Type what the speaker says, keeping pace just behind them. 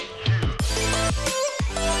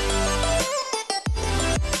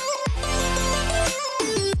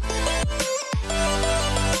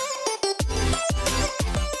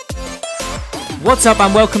What's up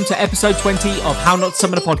and welcome to episode 20 of How Not to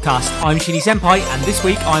Summon a Podcast. I'm Shinny Senpai and this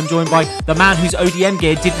week I'm joined by the man whose ODM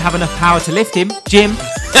gear didn't have enough power to lift him, Jim.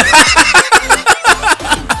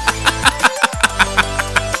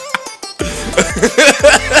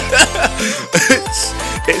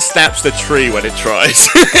 It snaps the tree when it tries.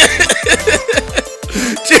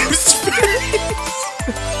 Jim's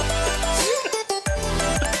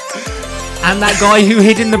And that guy who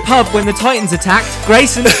hid in the pub when the Titans attacked,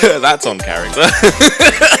 Grayson. That's on character.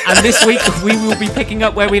 And this week we will be picking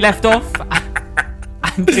up where we left off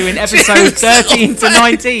and doing episode 13 to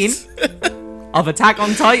 19 of Attack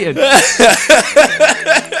on Titan.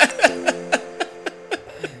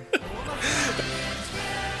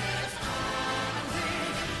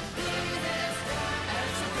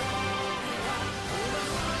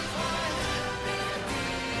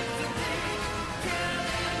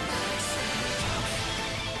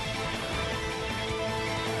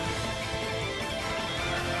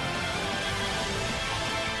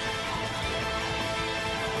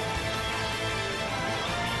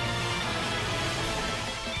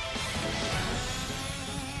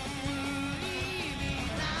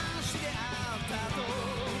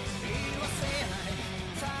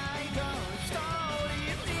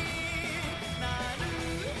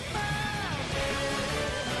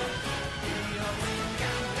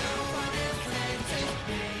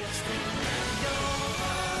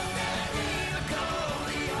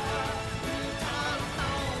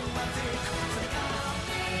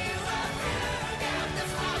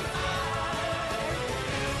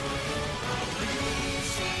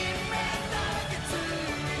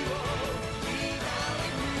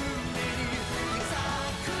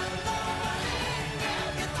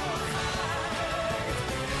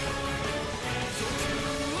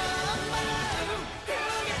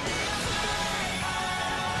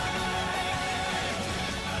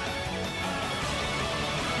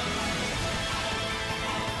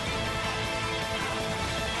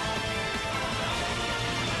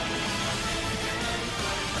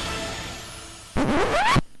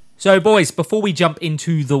 So, boys, before we jump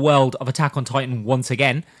into the world of Attack on Titan once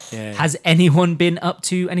again, has anyone been up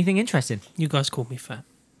to anything interesting? You guys called me fat.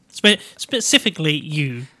 Specifically,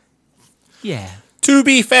 you. Yeah. To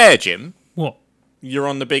be fair, Jim, What? you're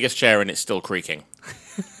on the biggest chair and it's still creaking.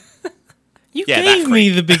 You Yeah, gave that me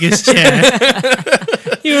the biggest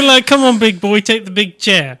chair. You were like, come on, big boy, take the big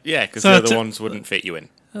chair. Yeah, because So the I other took- ones wouldn't fit you in.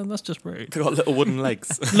 Oh, that's just rude. They've got little wooden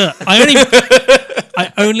legs. Look,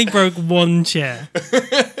 I only broke one chair.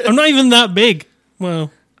 I'm not even that big.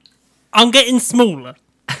 Well, I'm getting smaller.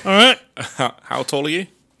 All right? How tall are you?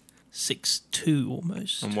 6'2"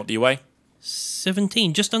 almost. And what do you weigh?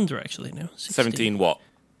 17, just under actually now. 16. 17 what?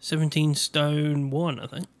 17 stone 1, I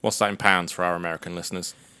think. What's that in pounds for our American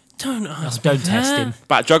listeners? Don't ask Don't me test that. him.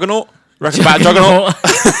 About Juggernaut? Reckon about Juggernaut?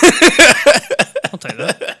 I'll take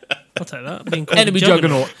that. Being called Enemy a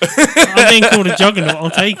juggernaut. I'm being called a juggernaut. I'll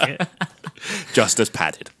take it. Just as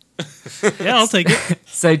padded. Yeah, I'll take it.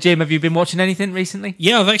 So, Jim, have you been watching anything recently?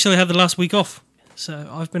 Yeah, I've actually had the last week off. So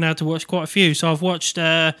I've been able to watch quite a few. So I've watched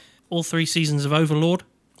all 3 seasons of Overlord.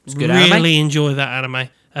 good really anime. enjoy that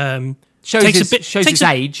anime. Shows Takes a his, bit- shows takes his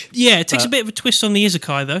a- age. Yeah, it takes a bit of a twist on the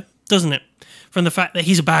Isekai, though, doesn't it? From the fact that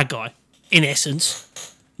he's a bad guy, in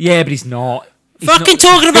essence. Yeah, but he's not. He's Fucking not,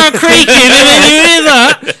 talking about creaking, and then you hear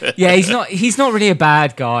that. yeah, he's not really a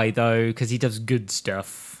bad guy, though, because he does good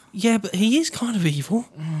stuff. Yeah, but he is kind of evil.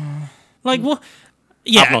 Like, what?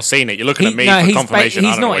 Yeah. I've not seen it. You're looking at me for confirmation. I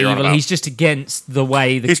He's don't know not what you're on evil. about. He's just against the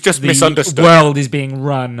way He's just the misunderstood. world is being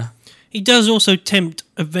run. He does also tempt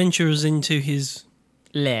adventurers into his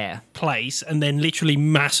Lair. place and then literally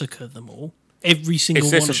massacre them all. Every single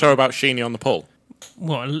Is one this a of show about Sheeny on the Pool?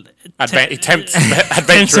 What? He tempts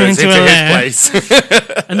adventurers into into a his lair. place.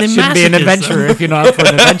 And then Shouldn't be an massacres adventurer them. if you're not up for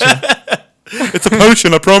an adventure. It's a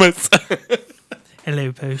potion, I promise.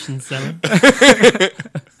 Hello, potion seller.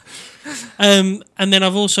 And then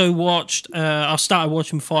I've also watched. I started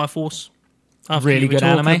watching Fire Force. After Really we were good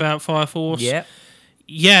talking anime. about Fire Force. Yeah.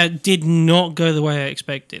 Yeah, it did not go the way I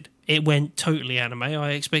expected. It went totally anime.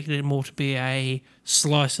 I expected it more to be a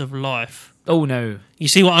slice of life. Oh no. You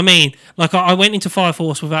see what I mean? Like I went into Fire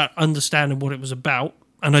Force without understanding what it was about,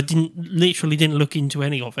 and I literally didn't look into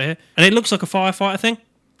any of it. And it looks like a firefighter thing.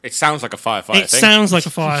 It sounds like a firefighter It thing. sounds like a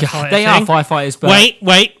firefighter They thing. are firefighters, but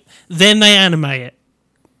Wait. Then they animate it.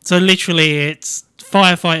 So literally, it's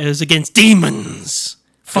firefighters against demons.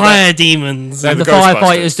 Fire demons. They're and the the Ghostbusters.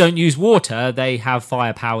 firefighters don't use water, they have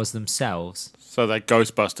fire powers themselves. So they're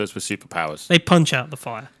Ghostbusters with superpowers. They punch out the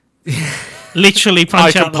fire. Literally I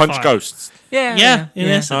punch can out the punch fire. ghosts. Yeah, in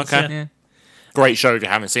essence. Okay. Yeah. Yeah. Great show if you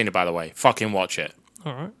haven't seen it, by the way. Fucking watch it.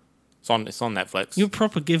 All right. It's on Netflix. You're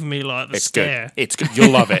proper giving me like the It's stare. good. It's good.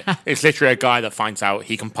 You'll love it. It's literally a guy that finds out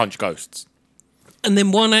he can punch ghosts. And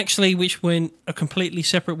then one actually, which went a completely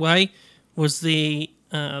separate way, was the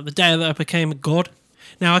day that I became a god.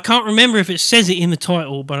 Now I can't remember if it says it in the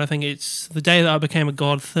title, but I think it's the day that I became a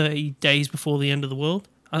god, 30 days before the end of the world.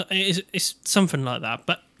 It's something like that,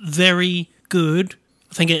 but very good.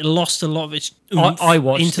 I think it lost a lot of its oomph I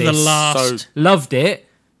watched into the this. last. So- Loved it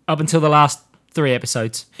up until the last 3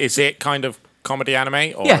 episodes. Is it kind of comedy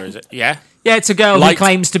anime or Yeah. is it? Yeah. Yeah, it's a girl Like who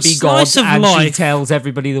claims to be God, slice of and she life. tells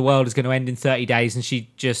everybody the world is going to end in 30 days, and she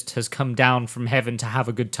just has come down from heaven to have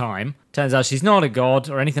a good time. Turns out she's not a god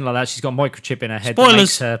or anything like that. She's got a microchip in her head that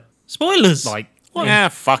makes Spoilers. her, Spoilers. like, Yeah,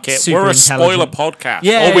 fuck it. Super We're a spoiler intelligent. podcast.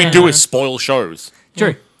 Yeah, All we yeah, do yeah. is spoil shows.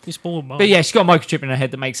 true. You spoiled mine. But yeah, she's got a microchip in her head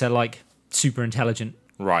that makes her, like, super intelligent,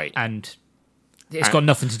 Right. and it's got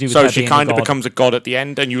nothing to do with So her she being kind a of god. becomes a god at the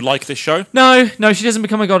end, and you like this show? No, she doesn't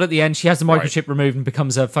become a god at the end. She has the Right. microchip removed and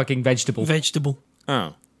becomes a fucking vegetable. Vegetable.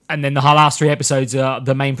 Oh. And then the last 3 episodes are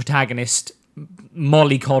the main protagonist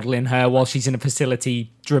mollycoddling her while she's in a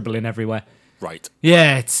facility, dribbling everywhere. Right.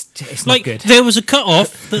 Yeah, it's not Like good. there was a cut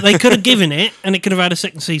off that they could have given it, and it could have had a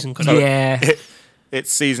second season. Couldn't it? Yeah.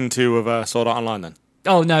 It's season 2 of Sword Art Online then.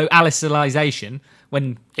 Oh no, Alicization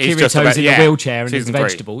when He's just Kirito's about- in yeah, a wheelchair and is a season 3.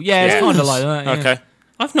 vegetable. Yeah, it's Yeah. kind of like that. Yeah. Okay.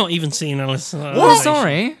 I've not even seen Alice. Oh,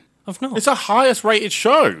 sorry. I've not. It's the highest rated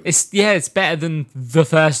show. It's better than the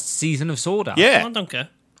first season of Sword Art. Yeah. I don't care.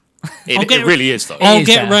 It, get- it really is though. I'll is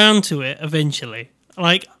get better. round to it eventually.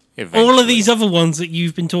 Like all Eventually. of these other ones that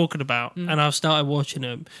you've been talking about, Mm. and I've started watching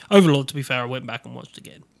them. Overlord, to be fair, I went back and watched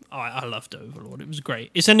again. I loved Overlord. It was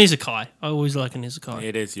great. It's an isekai. I always like an isekai.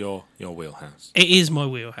 It is your wheelhouse. It is my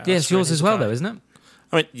wheelhouse. Yeah, it's for an yours as well, isekai. though, isn't it?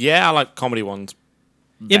 I mean, yeah, I like comedy ones.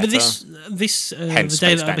 Yeah, but better. this the Hence day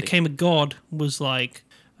Space that I Dandy. became a god was like.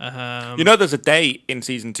 You know, there's a day in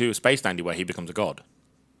season 2 of Space Dandy where he becomes a god,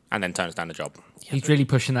 and then turns down the job. He's really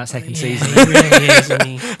pushing that second Yeah, season. he really is, and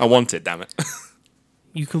he- I want it, damn it.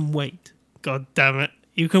 You can wait. God damn it.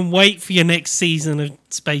 You can wait for your next season of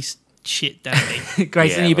Space Shit Dandy.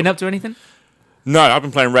 Grayson, Yeah, you been but- up to anything? No, I've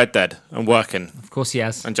been playing Red Dead and working, Of course he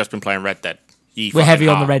has. and just been playing Red Dead. We're heavy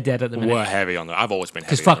on the Red Dead at the minute. We're heavy on the. I've always been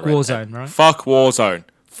heavy. 'Cause fuck on the Red Warzone, Dead. right? Fuck Warzone.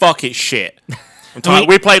 Fuck it's shit. I'm tired. Wait.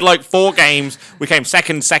 We played like 4 games. We came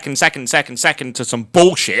second to some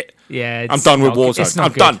bullshit. Yeah, I'm done with It's Warzone. not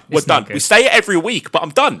I'm good. done. We're It's not done. good. We say it every week, but I'm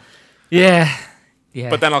done. Yeah. Yeah.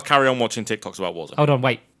 But then I'll carry on watching TikToks about Warzone. Hold on,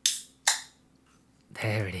 wait.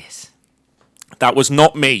 There it is. That was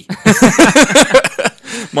not me.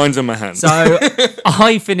 Mine's in my hand. So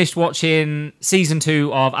I finished watching season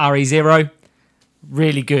 2 of RE0.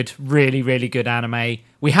 Really good, really good anime.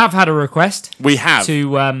 We have had a request we have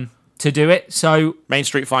to do it, so Main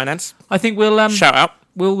Street Finance. I think we'll Shout out.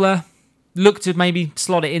 look to maybe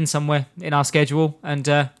slot it in somewhere in our schedule and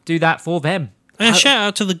do that for them. Shout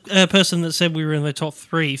out to the person that said we were in the top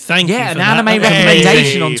 3. Thank you. Yeah, for an that. anime That was recommendation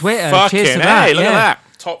amazing. on Twitter. Fucking Cheers to that. hey, look yeah. at that.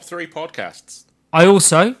 Top 3 podcasts. I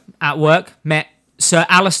also at work met Sir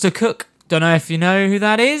Alistair Cook. Don't know if you know who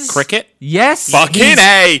that is. Cricket. Yes. Fucking he's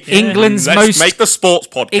hey. England's Let's most make the sports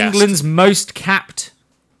podcast. England's most capped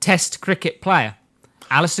Test cricket player.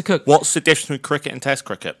 Alistair Cook. What's the difference between cricket and Test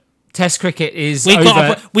cricket? Test cricket is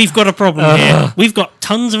We've got a problem here. We've got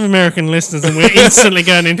tons of American listeners, and we're instantly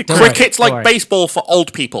going into Don't cricket. Cricket's don't like worry. baseball for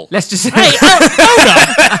old people. Let's just Hey,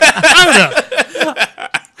 hold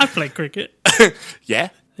up. I play cricket. Yeah.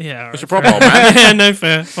 Yeah. What's your problem, man? Yeah, no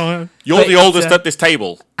fair. Fine. You're But the oldest it's, at this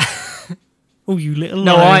table. Oh, you little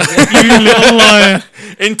No, liar. I You little liar.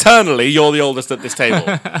 Internally, you're the oldest at this table.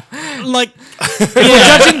 Like,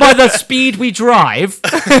 judging by the speed we drive,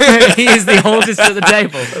 he is the oldest at the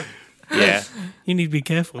table. Yeah. you need to be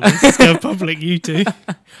careful. This is going public, you two.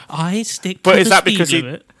 I stick to But is the that speed because he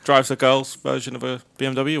limit. drives a girl's version of a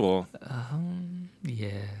BMW, or Yeah.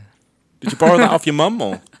 did you borrow that off your mum,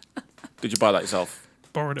 or did you buy that yourself?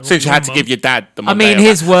 Borrowed it off Since you my had to mum. give your dad the I Monday mean,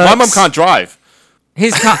 his works. My mum can't drive.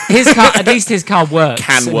 His car, at least his car works.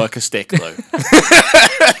 Can work a stick though.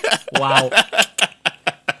 Wow.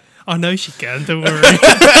 I know she can, don't worry.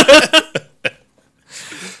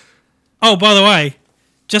 Oh, by the way,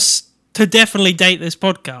 just to definitely date this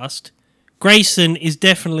podcast, Grayson is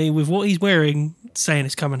definitely, with what he's wearing, saying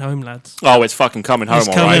it's coming home, lads. Oh, it's fucking coming home, It's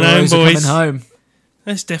all coming right. home. Boys are boys. coming home.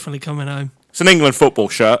 It's definitely coming home. It's an England football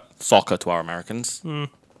shirt. Soccer to our Americans.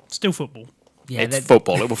 Still football. Yeah, It's that-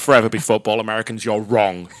 football. It will forever be football. Americans, you're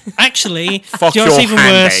wrong. Actually, Fuck do you know what's your even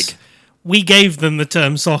worse? handbag. We gave them the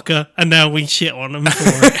term soccer, and now we shit on them for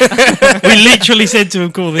it. We literally said to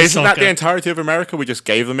them, call this Isn't soccer. that the entirety of America? We just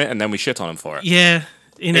gave them it and then we shit on them for it. Yeah,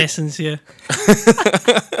 in essence, yeah.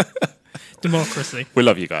 Democracy. We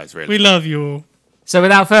love you guys, really. We love you all. So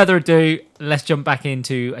without further ado, let's jump back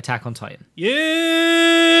into Attack on Titan. Yeah.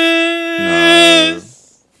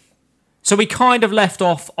 So we kind of left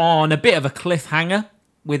off on a bit of a cliffhanger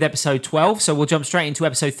with episode 12, so we'll jump straight into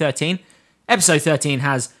episode 13. Episode 13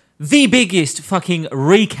 has the biggest fucking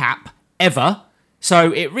recap ever.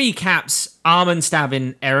 So it recaps Armin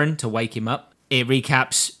stabbing Eren to wake him up. It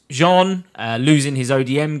recaps Jean losing his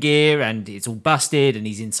ODM gear and it's all busted and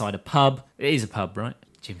he's inside a pub. It is a pub, right?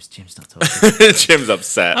 Jim's not talking. Jim's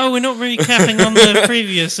upset. Oh, we're not recapping on the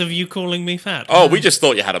previous of you calling me fat. Oh, we just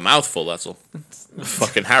thought you had a mouthful, that's all.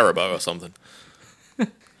 Fucking Haribo or something.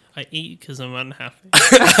 I eat because I'm unhappy.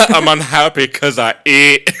 I'm unhappy because I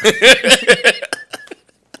eat.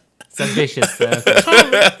 It's a vicious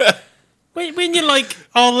circle. When you're like,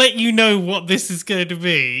 I'll let you know what this is going to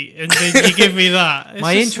be, and then you give me that.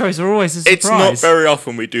 My intros are always a surprise. It's not very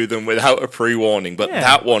often we do them without a pre-warning, but Yeah.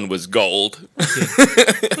 that one was gold.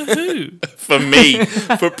 For who? For me.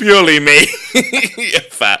 For purely me. You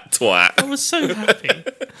fat twat. I was so happy.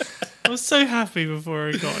 I was so happy before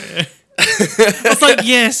I got here. I was like,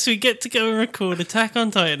 yes, we get to go and record Attack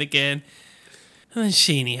on Titan again. And then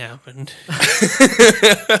Sheeny happened.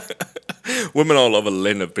 Women all over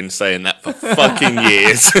Lynn have been saying that for fucking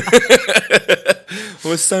years.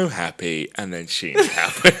 We're so happy, and then she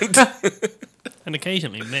happened. And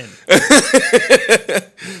occasionally men.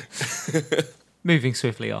 Moving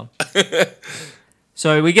swiftly on.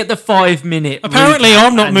 So we get the 5-minute. Apparently recap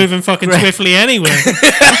I'm not and- moving fucking swiftly anywhere.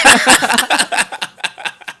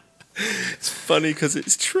 It's funny because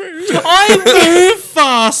it's true. I move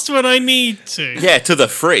fast when I need to. Yeah, to the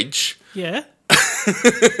fridge. Yeah.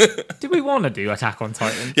 Do we want to do Attack on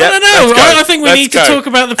Titan? Yeah, I don't know. let's go. I think we Let's need go. to talk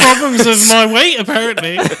about the problems of my weight,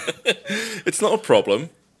 apparently. It's not a problem.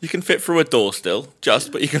 You can fit through a door still,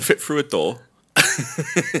 but you can fit through a door.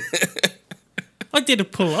 I did a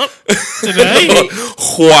pull-up today.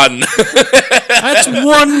 One. That's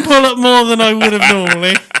one pull-up more than I would have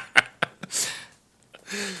normally.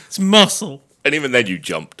 It's muscle. And even then you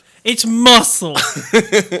jumped. It's muscle.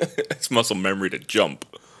 It's muscle memory to jump.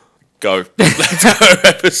 Go. Let's go.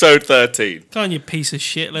 Episode 13. Come on, you piece of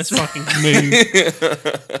shit. Let's fucking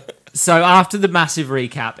move. So after the massive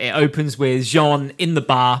recap, it opens with Jean in the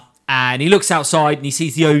bar, and he looks outside and he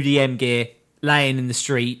sees the ODM gear laying in the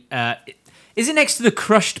street. Is it next to the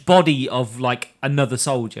crushed body of like another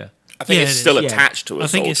soldier? I think Yeah, it's it still is. attached to a I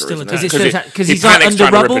think soldier, it's still isn't attached. it? Is it still attached? 'Cause he he's, like, panics under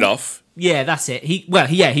trying to rip rubble? it off. Yeah, that's it. He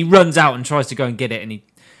runs out and tries to go and get it, and he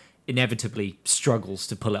inevitably struggles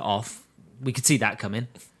to pull it off. We could see that coming.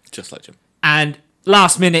 Just like Jim. And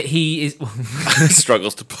last minute, he is.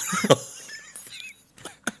 Struggles to pull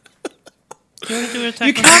Do you want to do an attack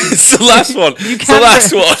You on can. It's the last one. You It's can. the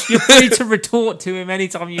last one. You're free to retort to him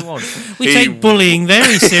anytime you want. We He- take bullying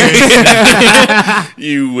very seriously.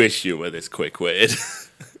 You wish you were this quick-witted.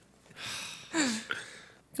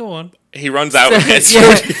 Go on. He runs out and gets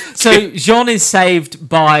Yeah. So Jean is saved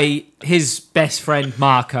by his best friend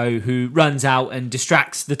Marco, who runs out and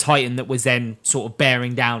distracts the Titan that was then sort of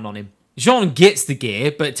bearing down on him. Jean gets the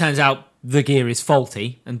gear, but it turns out the gear is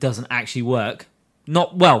faulty and doesn't actually work.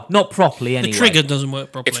 Not properly anyway. The trigger doesn't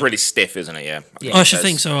work properly. It's really stiff, isn't it? Yeah. Yeah. I should It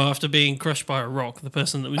think says- so after being crushed by a rock, the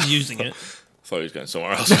person that was using it. I thought he was going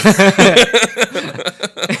somewhere else.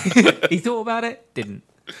 He thought about it, didn't.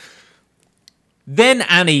 Then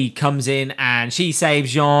Annie comes in and she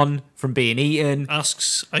saves Jean from being eaten.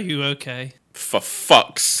 Asks, are you okay? For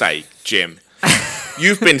fuck's sake, Jim.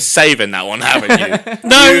 You've been saving that one, haven't you?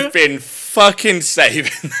 No. You've been fucking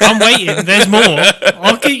saving that. I'm waiting. There's more.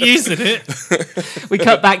 I'll keep using it. We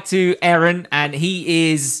cut back to Eren and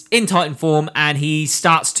he is in Titan form and he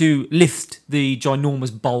starts to lift the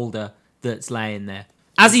ginormous boulder that's laying there.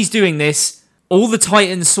 As he's doing this, all the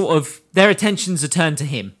Titans their attentions are turned to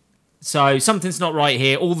him. So something's not right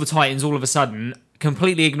here. All the Titans all of a sudden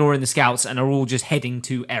completely ignoring the scouts and are all just heading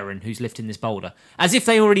to Eren, who's lifting this boulder, as if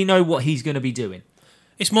they already know what he's going to be doing.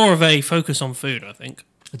 It's more of a focus on food, I think.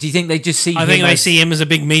 Do you think they just see I him think they as- see him as a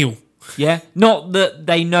big meal. Yeah? Not that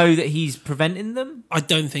they know that he's preventing them? I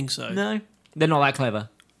don't think so. No? They're not that clever.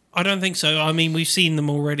 I don't think so. I mean, we've seen them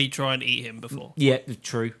already try and eat him before. Yeah,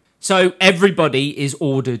 true. So everybody is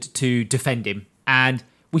ordered to defend him. And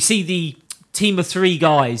we see the team of 3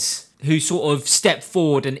 guys who sort of step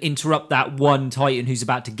forward and interrupt that one Titan who's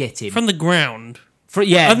about to get him. From the ground.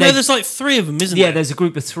 Yeah, I know there's like 3 of them, isn't yeah, there? there's a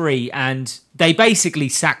group of 3, and they basically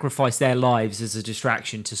sacrifice their lives as a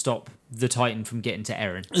distraction to stop the Titan from getting to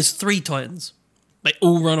Eren. There's 3 Titans. They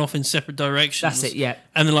all run off in separate directions. That's it, yeah.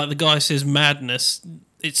 And then, like, the guy says madness.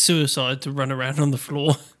 It's suicide to run around on the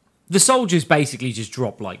floor. The soldiers basically just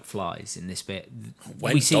drop like flies in this bit.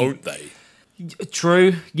 When We see- don't they?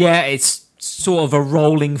 True. Yeah, it's sort of a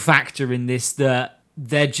rolling factor in this that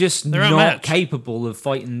they're just They're not outmatched. capable of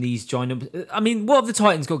fighting these giant. I mean, what have the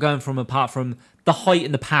Titans got going from apart from the height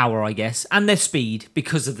and the power, I guess, and their speed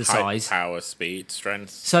because of the Height, size? power, speed, strength.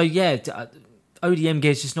 So yeah, ODM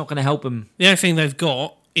gear's just not going to help them. The only thing they've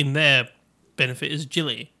got in their benefit is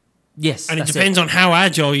agility. Yes, And it that's depends on how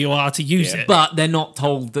agile you are to use Yeah. it. But they're not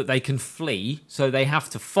told that they can flee, so they have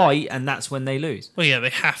to fight, and that's when they lose. Well, yeah, they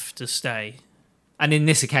have to stay. And in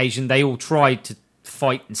this occasion, they all tried to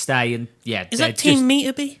fight and stay, and yeah, Is they're that Team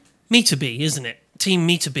just- Meterby? Meterby, isn't it? Team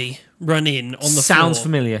Meterby run in on the Sounds floor.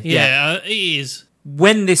 familiar, Yeah, it is.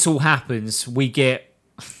 When this all happens, we get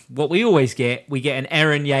what we always get. We get an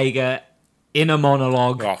Eren Yeager in a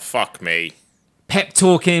monologue, Oh, fuck me. pep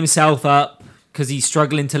talking himself up because he's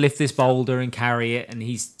struggling to lift this boulder and carry it, and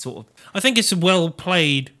he's sort of I think it's a well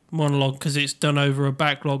played monologue because it's done over a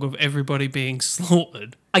backlog of everybody being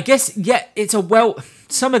slaughtered. I guess, yeah, it's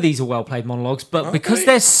some of these are well played monologues, but because Okay.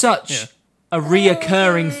 they're such Yeah. a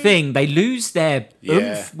reoccurring thing, they lose their Yeah.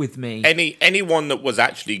 oomph with me. Anyone that was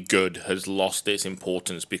actually good has lost its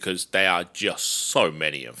importance because there are just so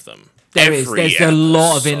many of them. There's a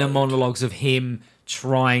lot of inner episode. monologues of him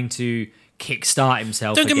trying to kickstart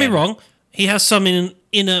himself. Don't get me again. wrong, he has some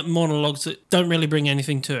inner monologues that don't really bring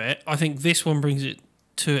anything to it. I think this one brings it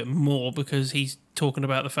to it more because he's talking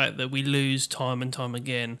about the fact that we lose time and time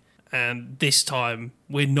again, and this time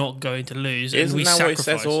we're not going to lose. And Isn't we that what he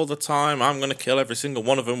sacrifice. says all the time? I'm going to kill every single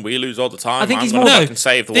one of them. We lose all the time. I think I'm he's gonna more- fucking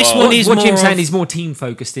save the this world. one What, is what Jim's more saying of- is more team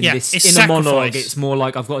focused in Yeah, this. it's In a monologue, sacrifice. it's more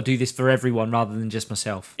like I've got to do this for everyone rather than just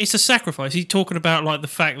myself. It's a sacrifice. He's talking about like the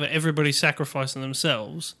fact that everybody's sacrificing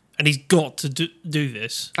themselves, and he's got to do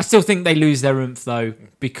this. I still think they lose their oomph though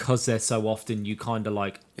because they're so often you kind of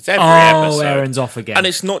like, It's every oh, episode. Aaron's off again. And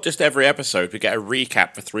it's not just every episode. We get a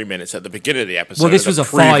recap for 3 minutes at the beginning of the episode. well, this of was the a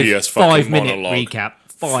previous fucking 5 minute monologue. recap.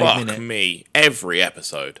 Fuck 5 minute. me. Every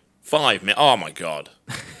episode. 5 minutes. Oh my god.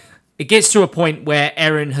 It gets to a point where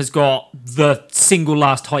Eren has got the single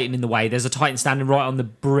last Titan in the way. There's a Titan standing right on the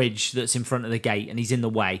bridge that's in front of the gate, and he's in the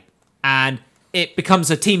way. And it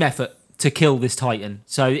becomes a team effort to kill this Titan.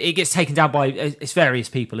 So it gets taken down by it's various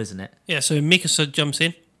people, isn't it? Yeah, so Mikasa jumps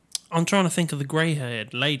in. I'm trying to think of the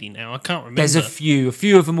grey-haired lady now. I can't remember. There's a few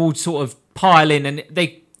of them all sort of pile in, and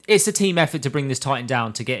it's a team effort to bring this Titan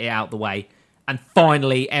down to get it out the way. And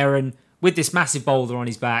finally, Eren, with this massive boulder on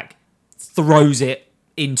his back, throws it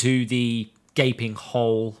into the gaping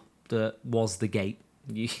hole that was the gate.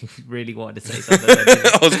 You really wanted to say something. Didn't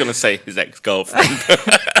you? I was going to say his ex-girlfriend.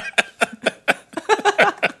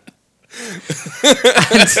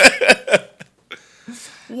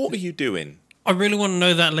 What are you doing? I really want to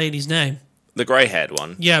know that lady's name. The grey-haired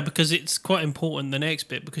one. Yeah, because it's quite important, the next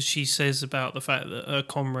bit, because she says about the fact that her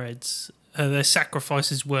comrades, their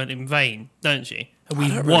sacrifices weren't in vain, don't she? And we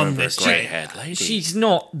I don't won remember this. a grey-haired lady. She's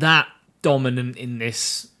not that dominant in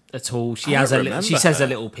this at all. She I has don't she remember says her. a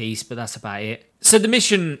little piece, but that's about it. So the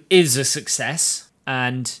mission is a success,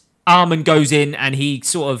 and Armin goes in and he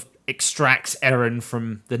sort of extracts Eren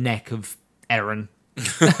from the neck of Eren.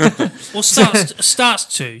 Well,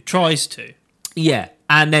 tries to. Yeah,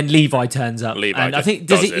 and then Levi turns up. Levi and I just think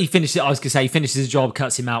does he it. finishes. I was gonna say he finishes his job,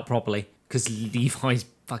 cuts him out properly because Levi's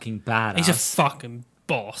fucking badass. He's a fucking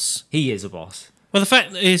boss. He is a boss. Well, the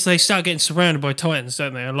fact is they start getting surrounded by Titans,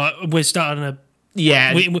 don't they? Like, we're starting to...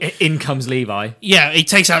 Yeah, We- in comes Levi Yeah, he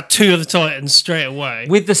takes out 2 of the Titans straight away.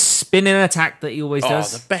 with the spinning attack that he always Oh,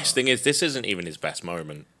 does. the best thing is this isn't even his best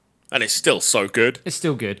moment. And it's still so good. It's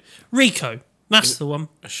still good. Rico, that's the one.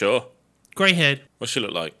 Sure. Grey haired. What's she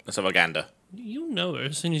look like? Let's have a gander. You'll know her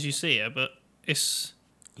as soon as you see her, but it's...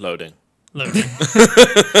 Loading. Loading.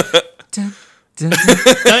 Dun, dun, No,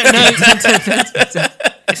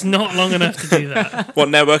 it's not long enough to do that. What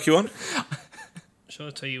network you on? Shall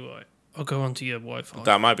I tell you what? I'll go onto your Wi-Fi.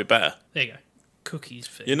 That might be better. There you go. Cookies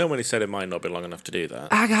fit. You know when he said it might not be long enough to do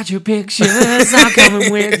that? I got your pictures. I'm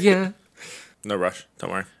coming with you. No rush.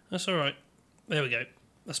 Don't worry. That's all right. There we go.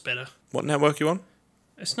 That's better. What network you on?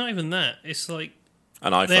 It's not even that. It's like...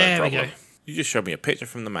 An iPhone There we problem. go. You just showed me a picture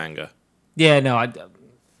from the manga. Yeah, no,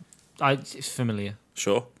 it's familiar.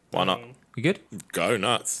 Sure. Why not? We good? Go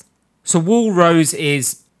nuts. So Wall Rose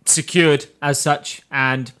is secured as such,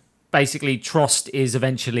 and basically Trost is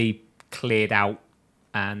eventually cleared out,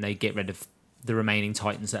 and they get rid of the remaining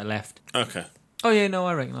Titans that are left. Okay. Oh yeah, no,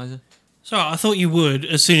 I recognise her. So I thought you would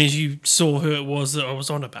as soon as you saw who it was that I was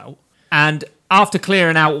on about. And after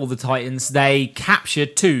clearing out all the Titans, they capture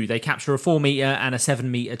 2. They capture a 4-meter and a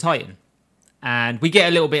 7-meter Titan. And we get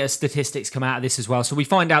a little bit of statistics come out of this as well. So we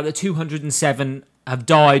find out that 207 have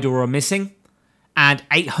died or are missing, and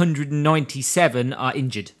 897 are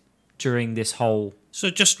injured. during this whole. So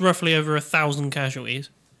just roughly over 1,000 casualties.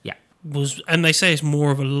 Yeah. And they say it's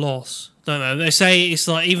more of a loss, don't they? They say it's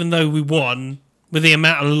like, even though we won, with the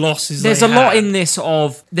amount of losses There's a lot in this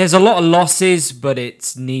of. There's a lot of losses, but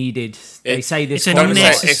it's needed. They say this. it's I would say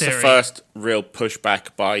it's the necessary. first real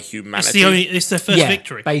pushback by humanity. It's their first yeah,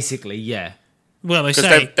 victory. basically, yeah. Well, they 'Cause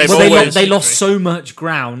say. they've Well, always- they lost so much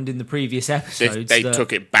ground in the previous episodes. They that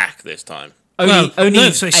took it back this time. only no,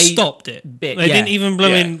 so they a stopped it. bit, They yeah. didn't even blow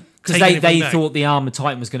Yeah. in. because take they anything back. thought the armored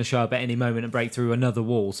titan was going to show up at any moment and break through another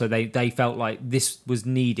wall. So they felt like this was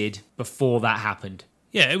needed before that happened.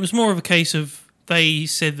 Yeah, it was more of a case of they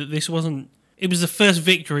said that this wasn't. It was the first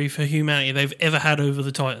victory for humanity they've ever had over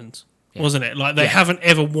the Titans, wasn't it? Like they haven't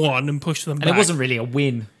ever won and pushed them And back. it wasn't really a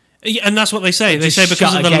win. Yeah, and that's what they say. They Just say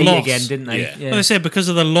because shut of a the gate loss again, didn't they? Yeah. Well, they said because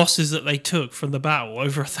of the losses that they took from the battle,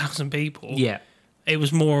 over 1,000 people. Yeah. It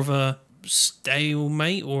was more of a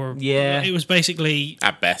stalemate, or Yeah. it was basically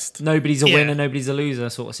At best. Nobody's a Yeah. winner, nobody's a loser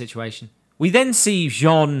sort of situation. We then see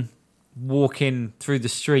Jean walking through the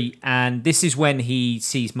street, and this is when he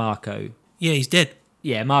sees Marco. he's dead.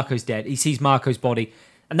 Yeah, Marco's dead. He sees Marco's body,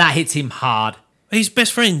 and that hits him hard. He's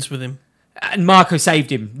best friends with him. And Marco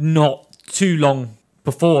saved him not too long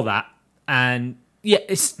before that. And yeah,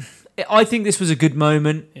 I think this was a good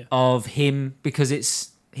moment of him because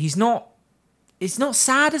he's not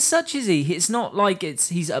sad as such, is he? It's not like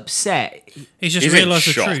he's upset. He's just He's in realised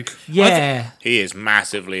the shock. truth. Yeah. He is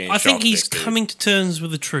massively in I think shock, he's this dude. coming to terms with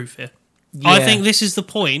the truth here. Yeah. I think this is the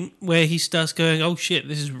point where he starts going, "Oh shit,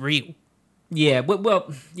 this is real." Yeah,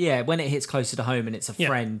 well, yeah, when it hits closer to home and it's a Yeah.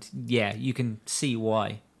 friend, yeah, you can see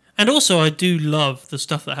why. And also, I do love the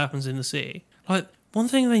stuff that happens in the city. Like, one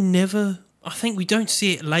thing I think we don't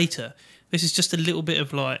see it later. This is just a little bit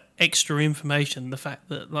of, like, extra information. The fact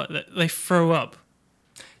that, like, that they throw up.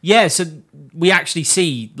 Yeah, so we actually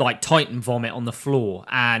see like Titan vomit on the floor,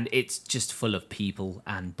 and it's just full of people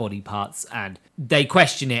and body parts, and they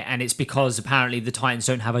question it, and it's because apparently the Titans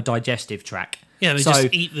don't have a digestive tract. Yeah, they So- just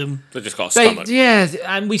eat them. They just got a They, stomach. yeah,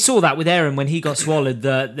 and we saw that with Eren when he got swallowed.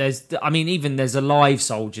 There's alive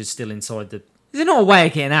soldiers still inside the. Is there not a way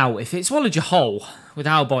of getting out if it swallowed you whole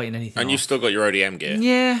without biting anything? And you've off? still got your ODM gear.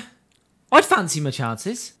 Yeah, I'd fancy my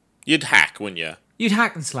chances. You'd hack, wouldn't you? You'd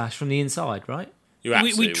hack and slash from the inside, right? You We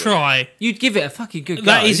absolutely would. try. You'd give it a fucking good go.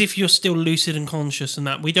 That is if you're still lucid and conscious and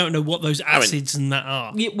that. We don't know what those mean- acids and that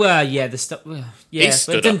are. Yeah, well, yeah, the stuff. Yeah, but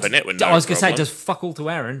stood doesn't- up in it with no I was gonna say it problem. does fuck all to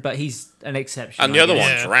Eren, but he's an exception. And the I other guess.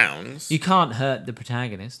 one Yeah. drowns. You can't hurt the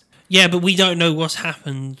protagonist. Yeah, but we don't know what's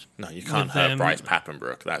happened. No, you can't with hurt them. Bryce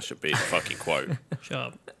Pappenbrook. That should be the fucking quote. Shut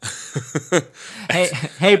up.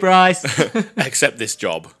 Hey, Bryce. Accept this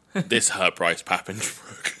job. This hurt Bryce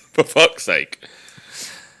Pappenbrook. For fuck's sake.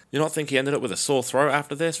 You not think he ended up with a sore throat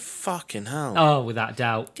after this? Fucking hell. Oh, without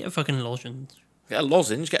doubt. Get a fucking lozenge. Get a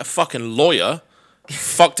lozenge, get a fucking lawyer.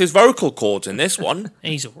 Fucked his vocal cords in this one.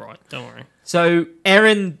 He's alright, don't worry. So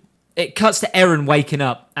Eren, it cuts to Eren waking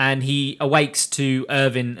up, and he awakes to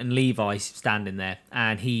Irvin and Levi standing there,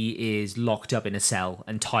 and he is locked up in a cell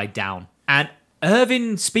and tied down. And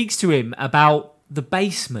Irvin speaks to him about the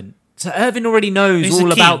basement. So Irvin already knows It's the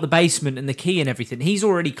all key. about the basement and the key and everything. He's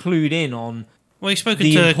already clued in on. Well, he's spoken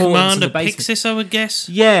The to importance of Commander the basement. Pixis, I would guess.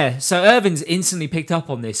 Yeah, so Irvin's instantly picked up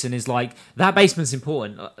on this and is like, that basement's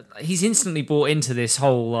important. He's instantly bought into this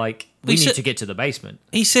whole, like, we We need said- to get to the basement.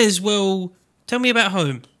 He says, well, tell me about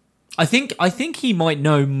home. I think he might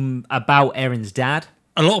know about Eren's dad.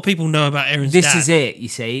 A lot of people know about Eren's This dad. is it, you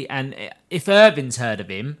see. And if Irvin's heard of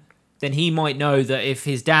him, then he might know that if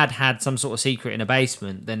his dad had some sort of secret in a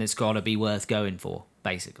basement, then it's got to be worth going for,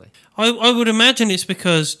 basically. I would imagine it's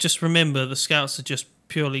because, just remember, the scouts are just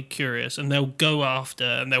purely curious and they'll go after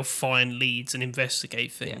and they'll find leads and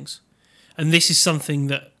investigate things. And this is something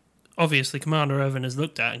that, obviously, Commander Irvin has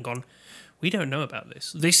looked at and gone, we don't know about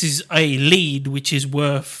this. This is a lead which is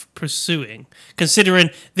worth pursuing. Considering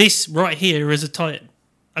this right here is a Titan.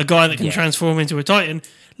 A guy that can Yeah. transform into a Titan.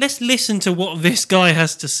 Let's listen to what this guy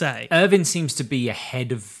has to say. Irvin seems to be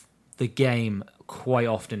ahead of the game quite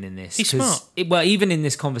often in this. He's 'cause smart. even in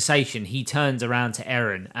this conversation, he turns around to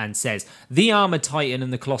Eren and says, the Armored Titan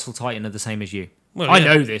and the Colossal Titan are the same as you. Well, I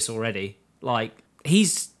yeah. know this already. Like,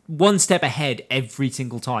 he's one step ahead every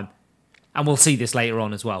single time. And we'll see this later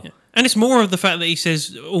on as well. And it's more of the fact that he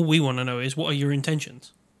says, all we want to know is, what are your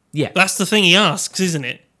intentions? Yeah. That's the thing he asks, isn't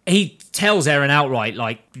it? He tells Eren outright,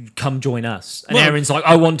 like, come join us. And Well, Eren's like,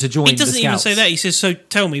 I want to join He doesn't the even Scouts. say that. He says, so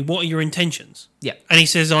tell me, what are your intentions? Yeah. And he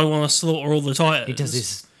says, I want to slaughter all the Titans. He does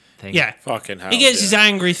his thing. Yeah. Fucking hell. He gets yeah. his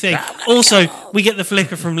angry thing. Also, we get the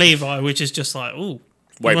flicker from Levi, which is just like, ooh,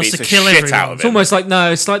 he Wait, wants beats to the kill shit everyone. out of It's almost like,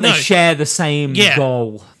 no, it's like they No. share the same Yeah.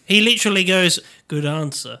 goal. He literally goes, good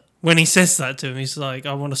answer. When he says that to him, he's like,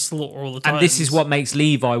 I want to slaughter all the Titans. And this is what makes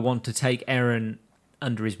Levi want to take Eren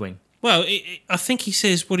under his wing. Well, I think he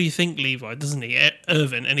says, what do you think, Levi, doesn't he?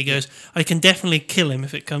 Irvin. And he goes, I can definitely kill him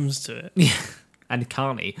if it comes to it. Yeah. And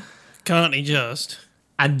can't he? Can't he just?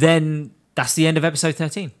 And then that's the end of episode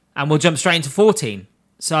 13. And we'll jump straight into 14.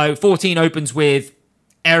 So 14 opens with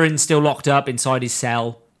Eren still locked up inside his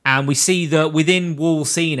cell. And we see that within Wall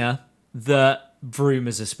Cena, the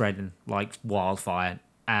rumors are spreading like wildfire.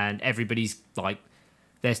 And everybody's like,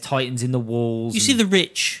 there's Titans in the walls. You see the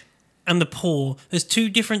rich and the poor. There's two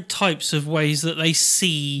different types of ways that they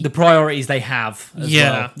see the priorities they have as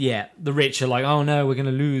Yeah. well. Yeah. The rich are like, oh no, we're going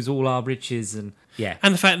to lose all our riches. And yeah.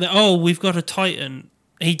 And the fact that, oh, we've got a Titan.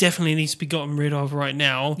 He definitely needs to be gotten rid of right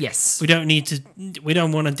now. Yes. We don't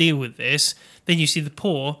want to deal with this. Then you see the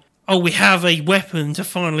poor. Oh, we have a weapon to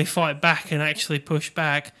finally fight back and actually push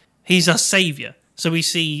back. He's our savior. So we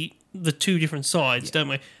see the two different sides, don't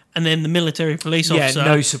we? And then the military police Yeah, officer.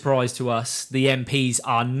 no surprise to us. The MPs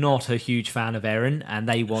are not a huge fan of Eren and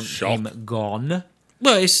they want Shock. him gone.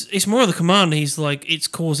 Well, it's more of the commander. He's like, it's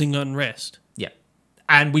causing unrest. Yeah.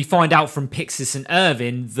 And we find out from Pixis and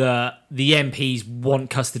Irvin that the MPs want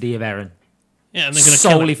custody of Eren. Yeah, and they're going to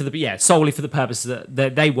kill him. solely for the purpose that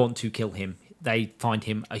they want to kill him. They find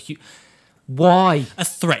him a huge... Why? A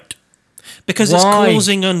threat. Because Why? it's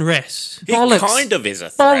causing unrest. He Bollocks. kind of is a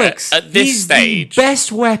threat Bollocks. at this He's stage. the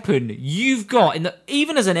best weapon you've got.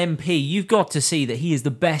 Even as an MP, you've got to see that he is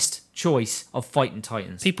the best choice of fighting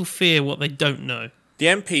Titans. People fear what they don't know. The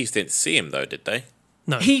MPs didn't see him though, did they?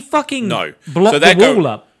 No. He fucking No. blocked they're the wall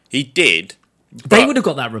up. He did. They but would have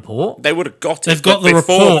got that report. They would have got it. They've got but the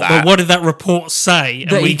before report, that, but what did that report say?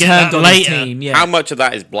 And That we he get turned that on later. his team. Yeah. How much of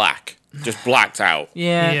that is black? Just blacked out.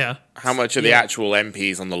 Yeah. Yeah. How much of the actual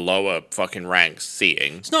MPs on the lower fucking ranks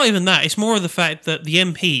seeing? It's not even that. It's more of the fact that the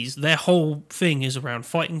MPs, their whole thing is around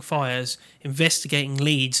fighting fires, investigating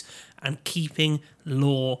leads, and keeping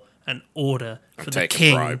law and order for the Taking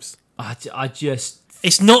king. bribes. I just...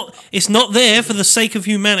 It's not there for the sake of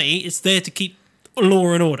humanity. It's there to keep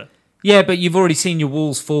law and order. Yeah, but you've already seen your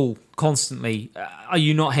walls fall constantly. Are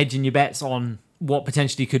you not hedging your bets on what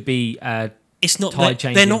potentially could be... It's not.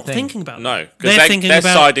 Tide-changing They're not thing. thinking about No, that. because thinking they're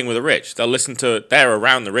about. siding with the rich. They're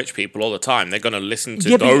around the rich people all the time. They're going to listen to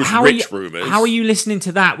but those how rich are you, rumors. How are you listening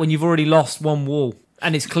to that when you've already lost one wall?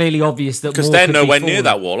 And it's clearly obvious that Because more they're could be nowhere near falling.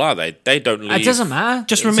 that wall, are they? They don't leave. It doesn't matter.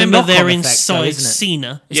 Just It's a remember knock-on they're effect, though, inside isn't it?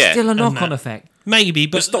 Cena. It's Yeah, still a and knock-on that. effect. Maybe,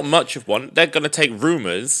 but There's not much of one. They're going to take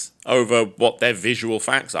rumors over what their visual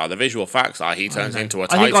facts are. The visual facts are he turns into a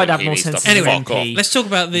Titan. think I'd have he more needs to sense Anyway, fuck off. MP. let's talk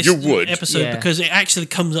about this You would. episode Yeah. because it actually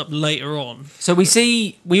comes up later on. So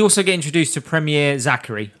we also get introduced to Premier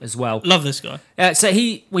Zachary as well. Love this guy.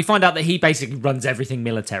 We find out that he basically runs everything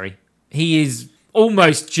military. He is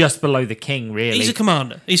almost just below the king, really. He's a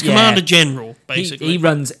commander. He's Yeah. commander general, He basically.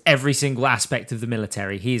 runs every single aspect of the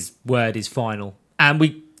military. His word is final. And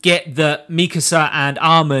we get that Mikasa and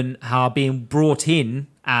Armin are being brought in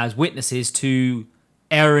as witnesses to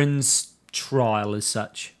Eren's trial as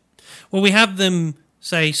such. Well, we have them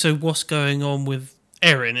say, so what's going on with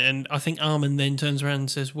Eren? And I think Armin then turns around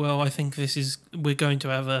and says, well, I think we're going to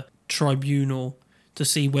have a tribunal to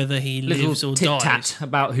see whether he lives or Little dies. tit-tat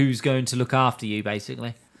about who's going to look after you,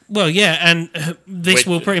 basically. Well, yeah, and this Which-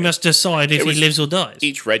 will pretty much decide if it he was lives or dies.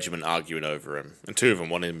 Each regiment arguing over him, and two of them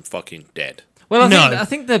want him fucking dead. Well, No. I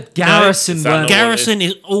think the garrison Is that were... not- Garrison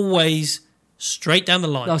is always straight down the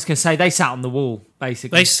line. I was going to say, they sat on the wall,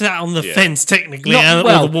 basically. They sat on the Yeah. fence, technically, Not,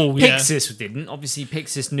 or the wall, yeah. Pixis didn't. Obviously,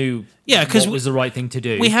 Pixis knew Yeah, 'cause what was the right thing to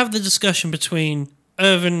do. We have the discussion between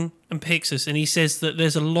Irvin and Pixis, and he says that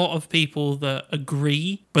there's a lot of people that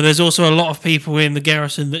agree, but there's also a lot of people in the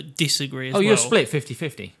garrison that disagree as well. You're split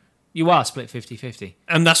 50-50. You are split 50-50.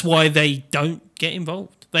 And that's why they don't get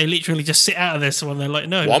involved. They literally just sit out of this one. They're like,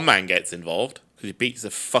 no. One man gets involved because he beats the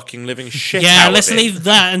fucking living shit Yeah, out let's of him. leave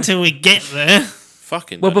that until we get there.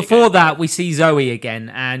 Fucking. Well, bloody before game. that, we see Zoe again,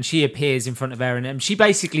 and she appears in front of Eren, and she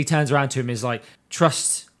basically turns around to him and is like,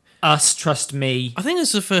 trust us, trust me. I think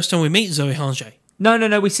it's the first time we meet Zoe Hange.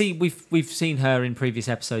 No. We've seen her in previous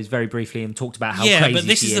episodes very briefly and talked about how Yeah, crazy but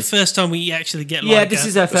this she is the first time we actually get like Yeah, this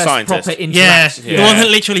is her first scientist. proper Yeah, interaction. the one that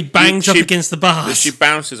literally bangs up She- against the bars. She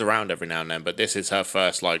bounces around every now and then, but this is her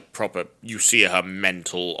first like proper. You see her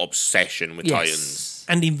mental obsession with Titans. Yes.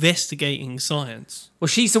 And investigating science. Well,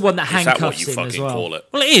 she's the one that Is that what handcuffs you him as fucking well. call it?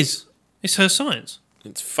 Well, it is. It's her science.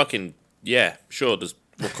 It's fucking yeah. Sure,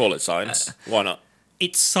 we'll call it science. Why not?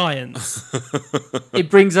 It's science. It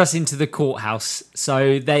brings us into the courthouse.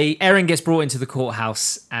 So Eren gets brought into the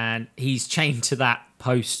courthouse, and he's chained to that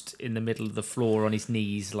post in the middle of the floor on his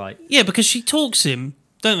knees, like Yeah, because she talks him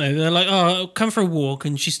don't they? They're like, oh, come for a walk,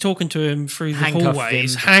 and she's talking to him through the Handcuffed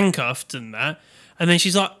hallways, him. handcuffed and that. And then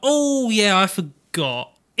she's like, oh, yeah, I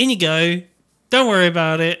forgot. In you go. Don't worry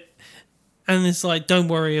about it. And it's like, don't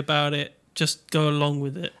worry about it. Just go along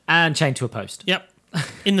with it. And chained to a post. Yep.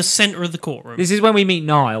 In the centre of the courtroom. This is when we meet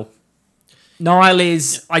Niall. Niall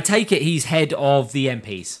is, I take it, he's head of the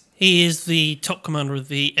MPs. He is the top commander of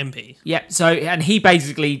the MP. Yeah, so, and he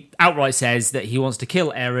basically outright says that he wants to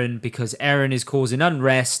kill Eren because Eren is causing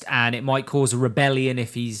unrest and it might cause a rebellion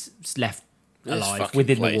if he's left This alive fucking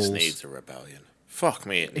within the place walls. needs a rebellion. Fuck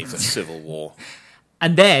me, it needs a civil war.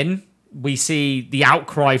 And then we see the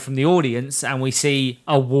outcry from the audience and we see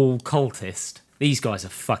a wall cultist. These guys are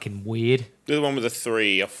fucking weird. The one with the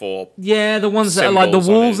 3 or 4 Yeah, the ones that are like the symbols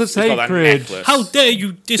on walls his- are he's got that sacred. necklace. How dare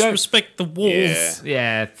you disrespect the walls? Yeah.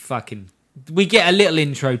 Yeah, fucking. We get a little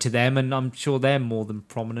intro to them, and I'm sure they're more than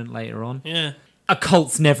prominent later on. Yeah. A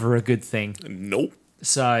cult's never a good thing. Nope.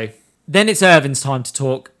 So then it's Irvin's time to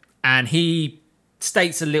talk, and he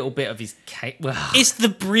states a little bit of his case. Well, It's the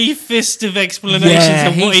briefest of explanations Yeah,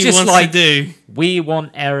 of what he's he just wants like- to do. we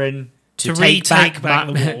want Eren to To take retake back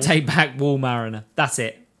the wall. take back Wall Mariner. That's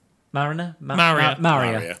it. Mariner? Maria.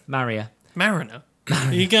 Maria. Maria. Mariner.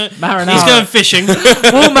 You go, Marinara. he's going fishing.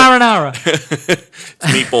 Wall Marinara. It's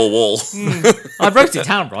Meatball Wall. I wrote it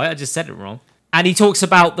down right. I just said it wrong. And he talks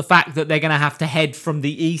about the fact that they're going to have to head from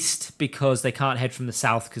the east because they can't head from the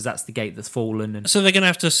south because that's the gate that's fallen. And So they're going to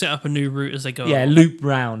have to set up a new route as they go. yeah, along. loop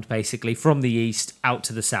round basically from the east out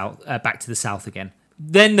to the south, back to the south again.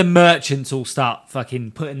 Then the merchants all start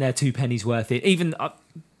fucking putting their 2 pennies worth in. Even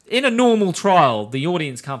in a normal trial, the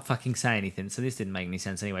audience can't fucking say anything, so this didn't make any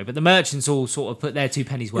sense anyway. But the merchants all sort of put their 2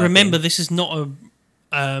 pennies worth. Remember, in. this is not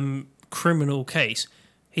a criminal case.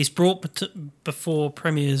 He's brought before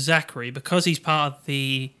Premier Zachary because he's part of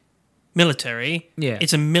the military. Yeah.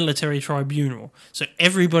 It's a military tribunal, so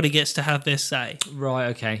everybody gets to have their say. Right?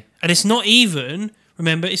 Okay. And it's not even.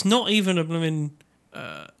 Remember, it's not even a blooming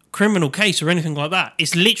criminal case or anything like that.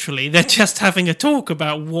 It's literally they're just having a talk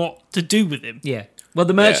about what to do with him. Yeah. Well,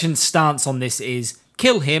 the merchant's stance on this is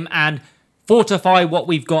kill him and fortify what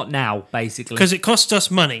we've got now, basically. Because it costs us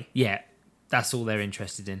money. Yeah, that's all they're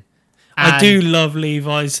interested in. I And- do love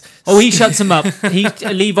Levi's. Oh, he shuts him up.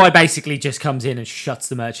 Levi basically just comes in and shuts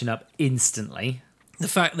the merchant up instantly. The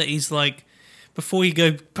fact that he's like, before you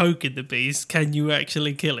go poking the beast, can you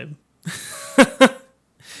actually kill him?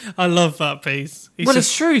 I love that piece. He's Well, just-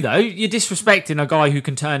 it's true though. You're disrespecting a guy who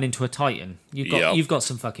can turn into a titan. Yep. You've got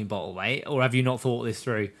some fucking bottle, mate. Or have you not thought this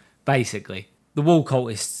through? Basically, the wall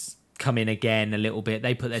cultists come in again a little bit.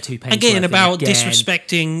 They put their 2 pennies again worth in about again.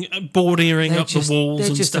 disrespecting, bordering up the walls They're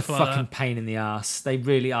and just stuff a like fucking that. pain in the ass. They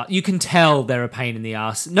really are. You can tell they're a pain in the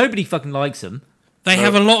ass. Nobody fucking likes them. They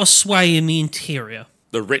have a lot of sway in the interior.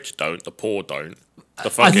 The rich don't, the poor don't. The I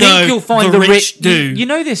fucking think No, you'll find the the, rich do. You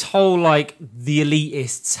know this whole like the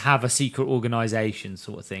elitists have a secret organization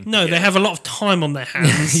sort of thing. No, they have a lot of time on their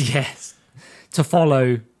hands. Yes, to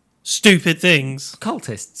follow Stupid things.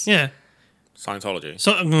 cultists. Yeah. Scientology.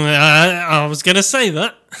 So I was going to say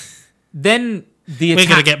that. Then the We're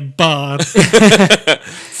going attack. to get barred.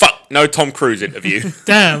 Fuck, no Tom Cruise interview.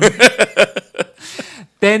 Damn.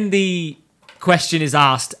 Then the question is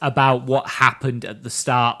asked about what happened at the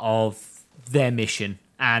start of their mission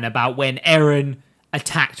and about when Eren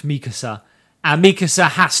attacked Mikasa. And Mikasa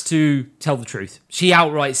has to tell the truth. She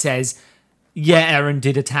outright says, yeah, Eren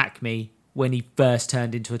did attack me when he first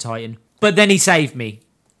turned into a Titan. But then he saved me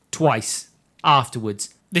twice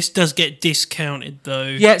afterwards. This does get discounted, though.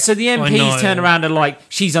 Yeah, so the By MPs Niall. turn around and like,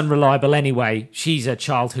 she's unreliable anyway. She's a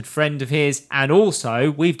childhood friend of his. And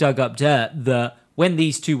also, we've dug up dirt that when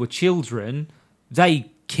these two were children,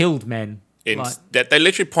 they killed men. Like- They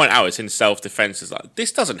literally point out it's in self-defense. It's like,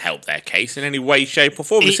 this doesn't help their case in any way, shape, or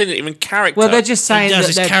form. This isn't even character. well, they're just It saying does that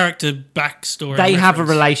his they're- character backstory. they have a reference.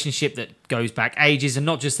 relationship that goes back ages. And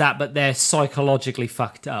not just that, but they're psychologically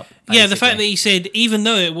fucked up. Yeah, the fact that basically. he said, even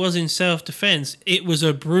though it was in self-defense, it was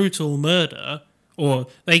a brutal murder, or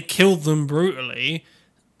they killed them brutally,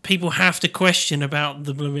 people have to question about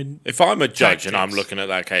the blooming... If I'm a judge and I'm tactics. looking at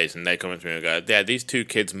that case and they come to me and go, yeah, these 2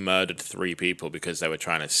 kids murdered 3 people because they were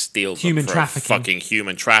trying to steal them Human for trafficking. fucking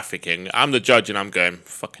human trafficking. I'm the judge and I'm going,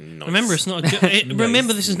 fucking nice. Remember, it's not.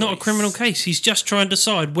 Remember, this is not a criminal case. He's just trying to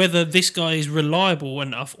decide whether this guy is reliable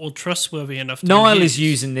enough or trustworthy enough. To Niall be is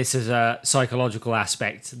used. using this as a psychological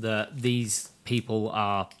aspect that these people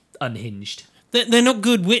are unhinged. They're not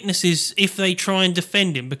good witnesses if they try and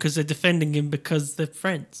defend him because they're defending him because they're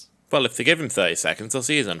friends. Well, if they give him 30 seconds, they'll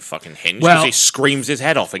see he's unfucking hinged Well- because he screams his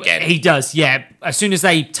head off again. He does, yeah. As soon as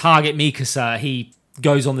they target Mikasa, he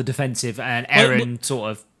goes on the defensive, and Eren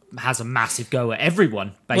sort of has a massive go at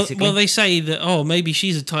everyone, basically. Well, they say that, maybe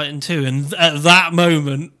she's a Titan too. And at that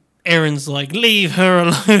moment, Aaron's like, leave her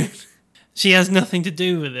alone. She has nothing to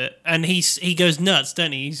do with it. And he goes nuts,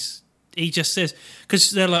 doesn't he? He just says, because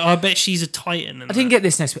they're like, I bet she's a Titan. I didn't get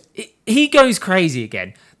this next bit. He goes crazy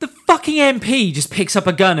again. The fucking MP just picks up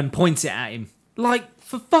a gun and points it at him. Like,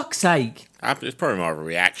 for fuck's sake. It's probably more of a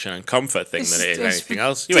reaction and comfort thing than it is It's anything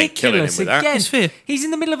else. You ain't killing him with that. Again, It's fair. he's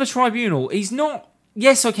in the middle of a tribunal. He's not...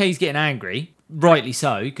 Yes, okay, he's getting angry. Rightly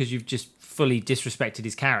so, because you've just fully disrespected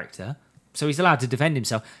his character. So he's allowed to defend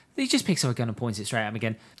himself. He just picks up a gun and points it straight at him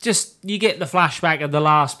again. Just, you get the flashback of the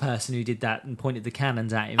last person who did that and pointed the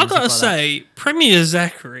cannons at him. I've got to say, Premier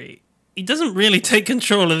Zachary, he doesn't really take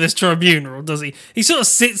control of this tribunal, does he? He sort of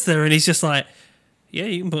sits there and he's just like, yeah,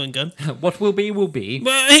 you can put a gun. What will be, will be.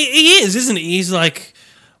 Well, he is, isn't he? He's like,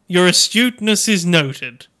 your astuteness is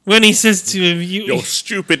noted. When he says to him, Your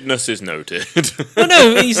stupidness is noted. well,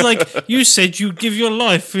 no, he's like, you said you'd give your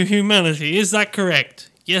life for humanity. Is that correct?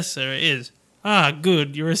 Yes, sir, it is. Ah,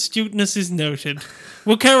 good. Your astuteness is noted.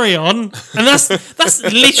 We'll carry on. And that's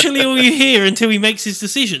literally all you hear until he makes his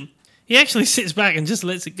decision. He actually sits back and just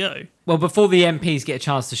lets it go. Well, before the MPs get a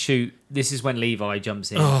chance to shoot, this is when Levi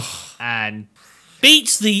jumps in and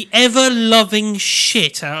Beats the ever-loving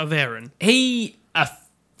shit out of Aaron. he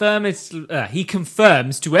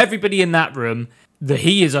confirms to everybody in that room that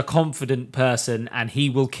he is a confident person and he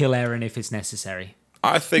will kill Aaron if it's necessary.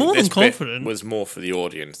 I think More this than bit confident. was more for the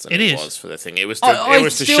audience than It it, is. was for the thing. It was I to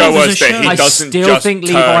still- show as a us that show. he I doesn't still just think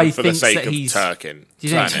turn Levi for the thinks sake that of he's- turking. Do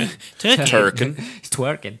you think? Turkey. He's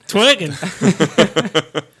twerking.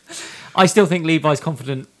 Twerking. I still think Levi's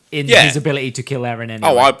confident in Yeah. his ability to kill Aaron anyway.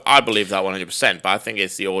 Oh, I believe that 100%, but I think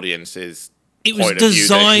it's the audience's It was point of view that he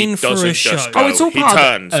designed for doesn't a just show. go, it's all he part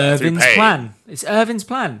turns of through Irvin's pain. plan. It's Irvin's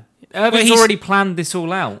plan. Irvin's he's- already planned this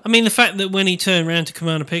all out. I mean, the fact that when he turned around to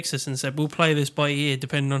Commander Pixis and said, we'll play this by ear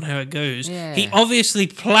depending on how it goes, Yeah. he obviously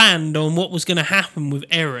planned on what was going to happen with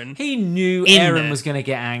Aaron. He knew In Aaron there. was going to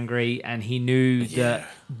get angry, and he knew that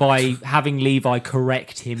by having Levi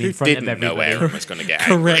correct him in Who front of didn't know everybody. Aaron was going to get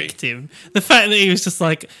angry? Correct him. The fact that he was just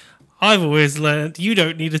like, I've always learned you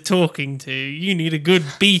don't need a talking to, you need a good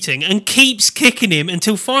beating, and keeps kicking him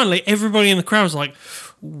until finally everybody in the crowd's like,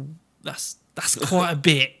 "Ooh, that's quite a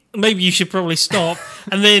bit. Maybe you should probably stop."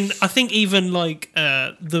 And then I think even like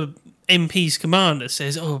the MP's commander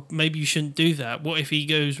says, "Oh, maybe you shouldn't do that. What if he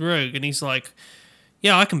goes rogue?" And he's like,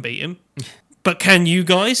 "Yeah, I can beat him, but can you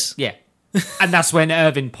guys?" Yeah. And that's when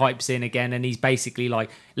Irvin pipes in again, and he's basically like,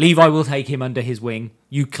 Levi will take him under his wing.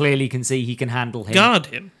 You clearly can see he can handle him. Guard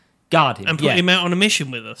him Guard him. and put yeah. him out on a mission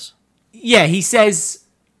with us. Yeah, he says,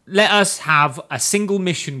 let us have a single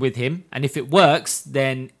mission with him, and if it works,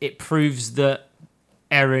 then it proves that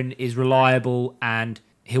Aaron is reliable and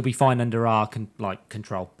he'll be fine under our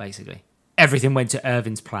control, basically. Everything went to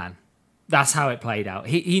Irvin's plan. That's how it played out.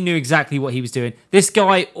 He knew exactly what he was doing. This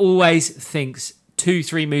guy always thinks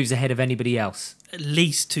 2-3 moves ahead of anybody else. At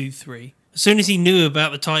least 2-3. As soon as he knew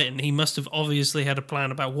about the Titan, he must have obviously had a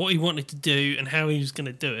plan about what he wanted to do and how he was going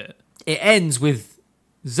to do it. It ends with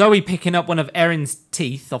Zoe picking up one of Aaron's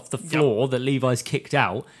teeth off the floor that Levi's kicked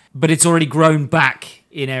out, but it's already grown back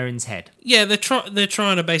in Aaron's head. Yeah, they're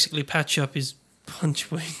trying to basically patch up his punch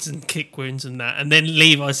wounds and kick wounds and that. And then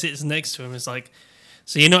Levi sits next to him and is like,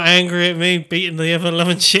 so you're not angry at me beating the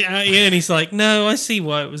ever-loving shit out of you? And he's like, no, I see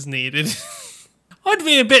why it was needed. I'd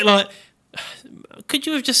be a bit like, could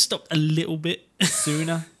you have just stopped a little bit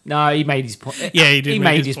Sooner? No, he made his point. Yeah, he did. He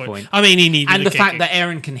make made his point. I mean, he needed And a the fact kicking. that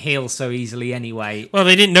Aaron can heal so easily anyway. Well,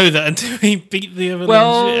 they didn't know that until he beat the ever-loving shit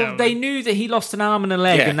out Well, of they him. knew that he lost an arm and a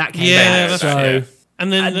leg, Yeah. and that came Yeah, back. that's So right.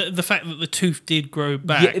 And then the fact that the tooth did grow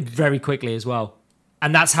back. yeah, very quickly as well.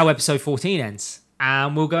 And that's how episode 14 ends.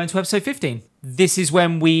 And we'll go into episode 15. This is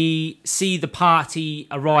when we see the party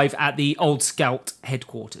arrive at the Old Scout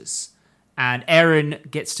headquarters. And Aaron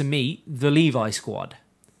gets to meet the Levi squad.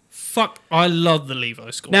 Fuck, I love the Levi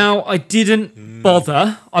squad. Now, I didn't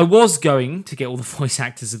bother. I was going to get all the voice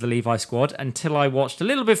actors of the Levi squad until I watched a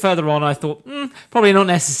little bit further on. I thought, probably not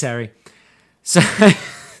necessary. So,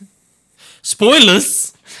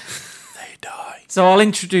 Spoilers! They die. so I'll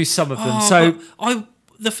introduce some of them.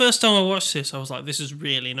 The first time I watched this, I was like, this is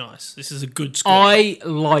really nice. This is a good squad. I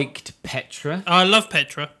liked Petra. I love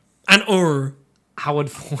Petra. And Ur. How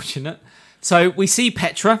unfortunate. So we see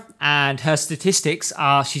Petra, and her statistics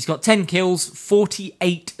are she's got 10 kills,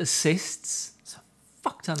 48 assists. It's a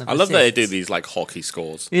fuck ton of I love that they do assists. these like hockey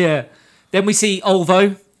scores. Yeah. Then we see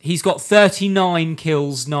Olvo. He's got 39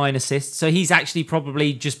 kills, 9 assists. So he's actually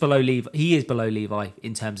probably just below Levi. He is below Levi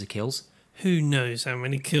in terms of kills. Who knows how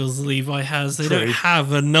many kills Levi has? They True. don't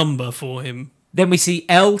have a number for him. Then we see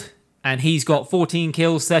Eld, and he's got 14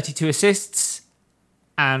 kills, 32 assists.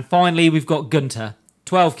 And finally, we've got Gunter,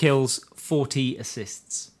 12 kills, 40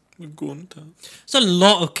 assists. Gunter. It's a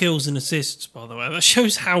lot of kills and assists, by the way. That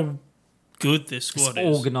shows how good this squad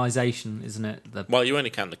is. Organisation, isn't it? Well, you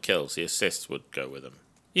only count the kills. The assists would go with them.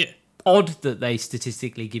 Yeah. Odd that they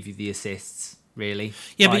statistically give you the assists, really.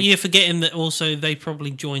 Yeah, Like, but you're forgetting that also they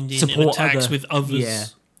probably joined in support attacks other- with others. Yeah.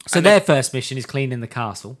 So And their first mission is cleaning the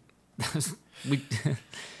castle. we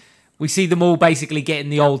we see them all basically getting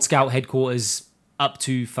the old scout headquarters up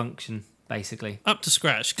to function, basically. Up to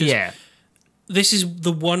scratch. 'Cause Yeah. this is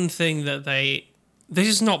the one thing that this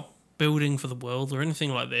is not building for the world or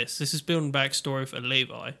anything like this. This is building backstory for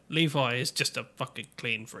Levi. Levi is just a fucking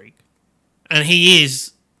clean freak. And he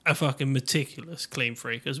is a fucking meticulous clean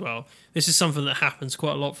freak as well. This is something that happens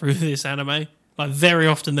quite a lot through this anime. Like, very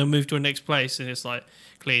often they'll move to a next place and it's like,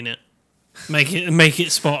 clean it. Make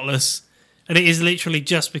it spotless. And it is literally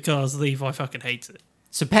just because Levi fucking hates it.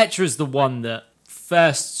 So Petra's the one that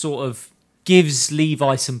first sort of gives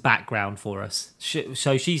Levi some background for us.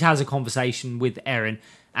 So she has a conversation with Eren,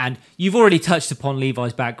 and you've already touched upon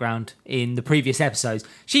Levi's background in the previous episodes.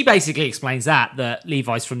 She basically explains that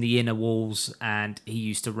Levi's from the inner walls, and he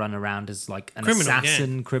used to run around as like an Criminal assassin,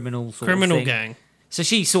 gang. criminal sort Criminal of thing. gang. So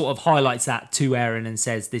she sort of highlights that to Eren and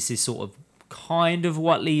says this is sort of kind of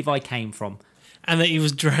what Levi came from. And that he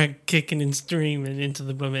was dragged kicking and streaming into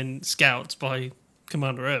the blooming scouts by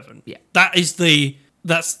Commander Irvin. Yeah.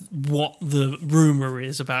 That's what the rumour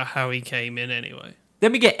is about how he came in anyway.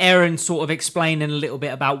 Then we get Eren sort of explaining a little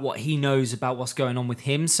bit about what he knows about what's going on with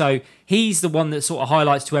him. So he's the one that sort of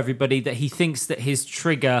highlights to everybody that he thinks that his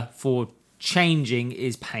trigger for changing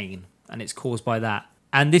is pain, and it's caused by that.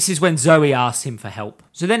 And this is when Zoe asks him for help.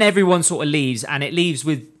 So then everyone sort of leaves, and it leaves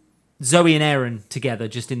with Zoe and Eren together,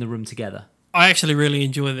 just in the room together. I actually really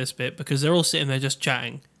enjoy this bit because they're all sitting there just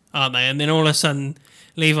chatting, aren't they? And then all of a sudden,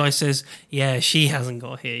 Levi says, yeah, she hasn't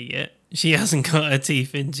got here yet. She hasn't got her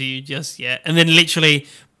teeth into you just yet. And then literally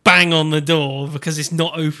bang on the door because it's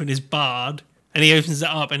not open, it's barred. And he opens it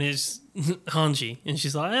up and it's Hanji. And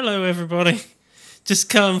she's like, hello, everybody. Just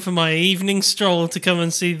come for my evening stroll to come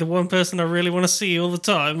and see the one person I really want to see all the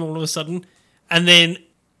time, all of a sudden. And then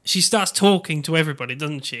she starts talking to everybody,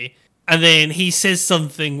 doesn't she? And then he says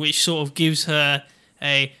something which sort of gives her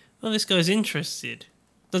well, this guy's interested,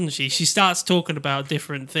 doesn't she? She starts talking about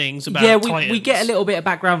different things about we get a little bit of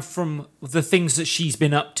background from the things that she's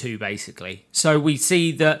been up to, basically. So we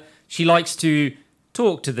see that she likes to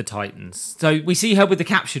talk to the Titans. So we see her with the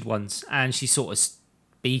captured ones, and she's sort of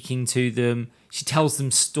speaking to them. She tells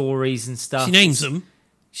them stories and stuff. She names them.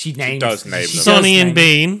 She does name them. Sonny and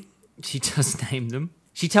Bean. She does name them.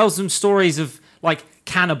 She tells them stories of like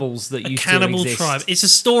cannibals that used Cannibal to exist. tribe. It's a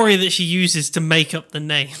story that she uses to make up the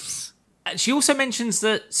names. She also mentions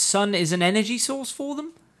that sun is an energy source for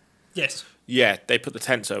them. Yes. Yeah, they put the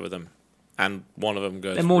tents over them, and one of them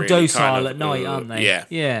goes. They're more really docile kind of, at night, aren't they? Yeah.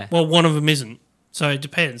 Yeah. Well, one of them isn't. So it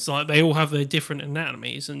depends. Like, they all have their different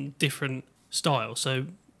anatomies and different styles. So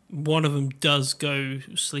one of them does go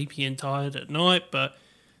sleepy and tired at night, but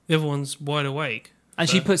the other one's wide awake. And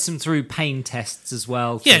she puts them through pain tests as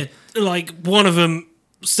well. Yeah, like one of them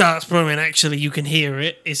starts blooming. Actually, you can hear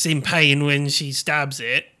it. It's in pain when she stabs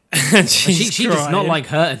it. And She does not like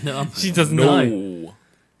hurting them. She does not. No.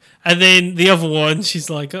 And then the other one, she's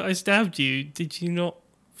like, I stabbed you. Did you not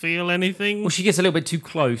feel anything? Well, she gets a little bit too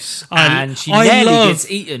close, I- and she I nearly love- gets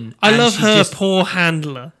eaten. I and love she her just- poor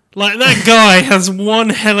handler. Like, that guy has one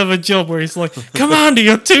hell of a job where he's like, Commander,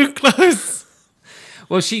 you're too close.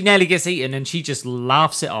 Well, she nearly gets eaten, and she just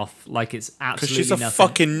laughs it off like it's Because absolutely she's a nothing.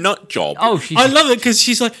 fucking nut job. Oh, she's I love it because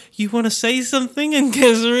she's like, you want to say something? And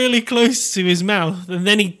gets really close to his mouth. And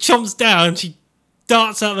then he chomps down. She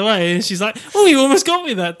darts out of the way. And she's like, oh, you almost got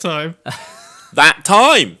me that time. That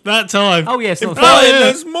time. That time. Oh yes, not Oh, yeah.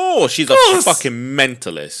 there's more. She's a course. fucking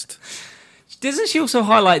mentalist. Doesn't she also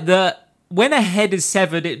highlight that when a head is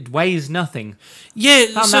severed, it weighs nothing? Yeah,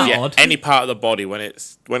 Found so that Yeah, odd. any part of the body when it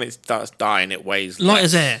starts dying, it weighs light less.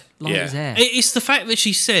 as air. Light Yeah. as air. It's the fact that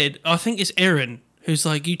she said, I think it's Eren, who's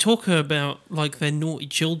like, you talk her about like their naughty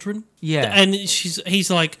children. Yeah. And he's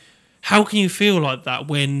like, how can you feel like that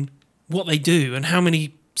when what they do and how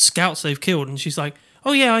many scouts they've killed? And she's like,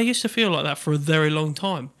 oh yeah, I used to feel like that for a very long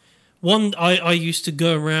time. I used to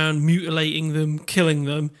go around mutilating them, killing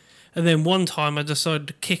them, and then one time I decided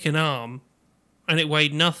to kick an arm and it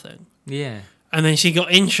weighed nothing. Yeah. And then she got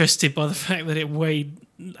interested by the fact that it weighed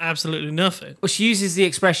absolutely nothing. Well, she uses the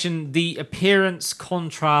expression, the appearance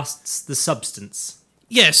contrasts the substance.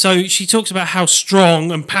 Yeah, so she talks about how strong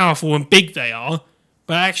and powerful and big they are,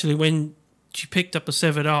 but actually when she picked up a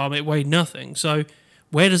severed arm. It weighed nothing. So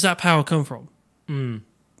where does that power come from?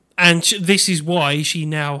 And this is why she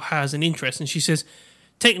now has an interest. And she says,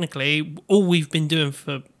 technically, all we've been doing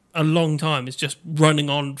for a long time is just running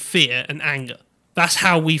on fear and anger. That's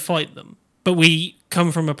how we fight them. But we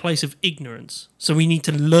come from a place of ignorance. So we need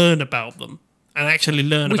to learn about them and actually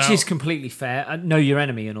learn Which about... is completely fair. Know your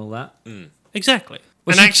enemy and all that. Exactly.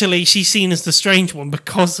 Well, And actually, she's seen as the strange one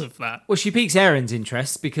because of that. Well, she piques Aaron's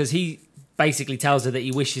interest because he basically tells her that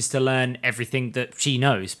he wishes to learn everything that she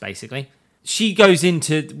knows, basically. She goes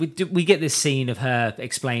into... We get this scene of her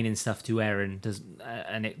explaining stuff to Aaron,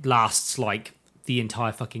 and it lasts like the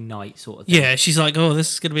entire fucking night, sort of thing. Yeah, she's like, oh,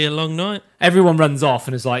 this is going to be a long night. Everyone runs off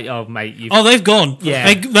and is like, oh, mate, you've... Oh, they've gone.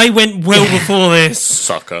 Yeah. They went well before this.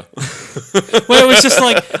 Sucker. Well, it was just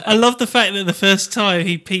like, I love the fact that the first time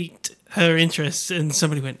he piqued her interest and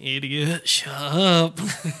somebody went, idiot, shut up.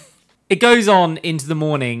 It goes on into the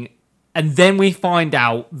morning, and then we find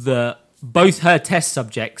out that both her test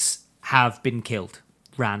subjects have been killed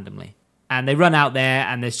randomly. And they run out there,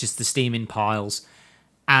 and there's just the steaming piles.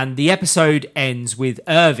 And the episode ends with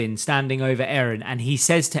Irvin standing over Aaron, and he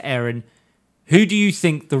says to Aaron, who do you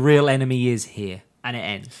think the real enemy is here? And it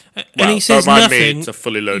ends. And he says don't mind me, nothing. it's a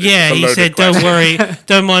fully loaded. Yeah, it's a he loaded said, question. don't worry,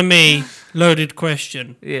 don't mind me, loaded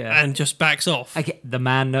question. Yeah. And just backs off. Okay, the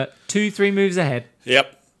man 2-3 moves ahead.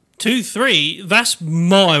 Yep. 2, 3, that's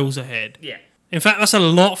miles ahead. Yeah. In fact, that's a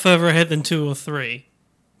lot further ahead than 2 or 3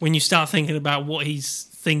 when you start thinking about what he's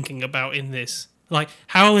thinking about in this. Like,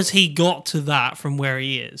 how has he got to that from where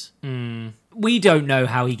he is? We don't know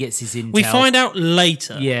how he gets his intel. We find out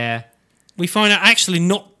later. Yeah. We find out actually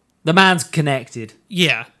not... The man's connected.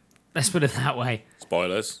 Yeah. Let's put it that way.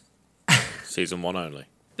 Spoilers. Season 1 only.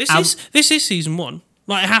 This is season 1.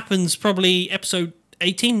 Like, it happens probably episode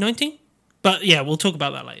 18, 19? But yeah, we'll talk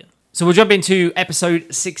about that later. So we'll jump into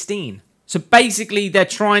episode 16. So basically, they're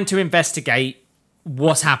trying to investigate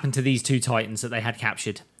what's happened to these 2 Titans that they had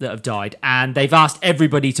captured that have died. And they've asked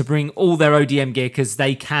everybody to bring all their ODM gear because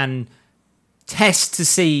they can test to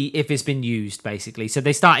see if it's been used, basically. So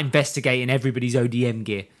they start investigating everybody's ODM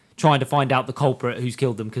gear, trying to find out the culprit who's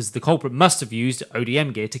killed them, because the culprit must have used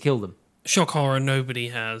ODM gear to kill them. Shock horror, nobody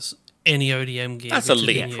has any ODM gear. That's a which has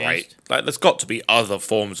been leap, used. right? Like, there's got to be other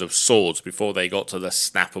forms of swords before they got to the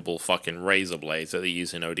snappable fucking razor blades that they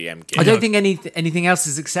use in ODM gear. I don't think anything else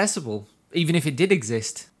is accessible, even if it did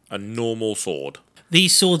exist. A normal sword.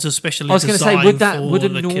 These swords are specially I was going to say, designed would a for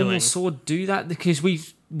the normal killing. sword do that? Because we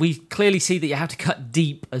clearly see that you have to cut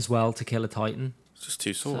deep as well to kill a Titan. It's just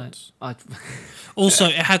 2 swords. Also,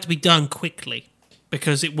 it had to be done quickly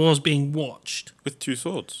because it was being watched. With 2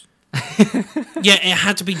 swords. Yeah, it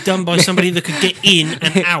had to be done by somebody that could get in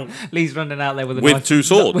and out. Lee's running out there with a With knife, 2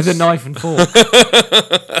 swords. with a knife and fork.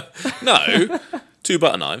 No. 2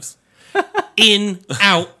 butter knives. In,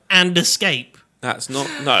 out, and escape. That's not...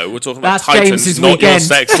 No, we're talking about That's Titans, James's not your weekend.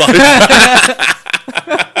 sex life.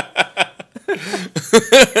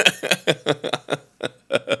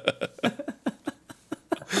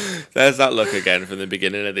 There's that look again from the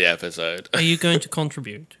beginning of the episode. Are you going to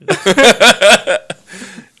contribute? I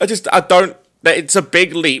don't... It's a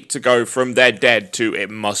big leap to go from they're dead to it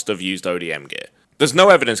must have used ODM gear. There's no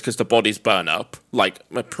evidence because the bodies burn up. Like,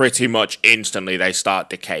 pretty much instantly they start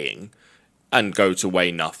decaying and go to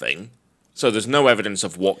weigh nothing. So there's no evidence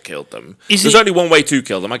of what killed them. There's only one way to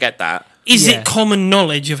kill them, I get that. Is Yeah. it common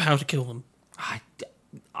knowledge of how to kill them? I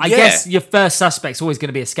Yeah. guess your first suspect's always going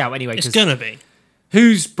to be a scout anyway. It's 'Cause going to be.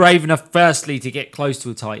 who's brave enough, firstly, to get close to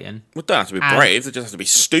a Titan? Well, they don't have to be And- brave, they just have to be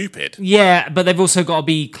stupid. Yeah, but they've also got to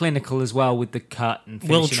be clinical as well with the cut and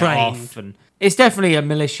finishing it Well-trained. off. And it's definitely a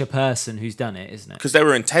militia person who's done it, isn't it? Because they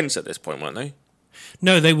were intense at this point, weren't they?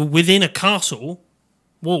 No, they were within a castle,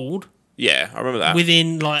 walled, Yeah, I remember that.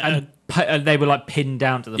 within like a... They were like pinned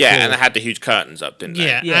down to the Yeah, floor. and they had the huge curtains up, didn't they?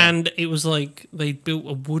 Yeah, Yeah. and it was like they built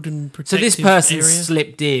a wooden So protective this person area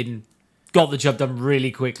slipped in, got the job done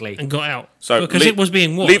really quickly. and got out. So because it was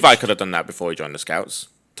being watched. Levi could have done that before he joined the Scouts.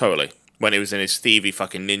 Totally. When he was in his thievy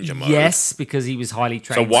fucking ninja mode. Yes, because he was highly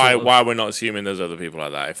So trained. why sort of. are we not assuming there's other people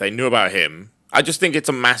like that? If they knew about him, I just think it's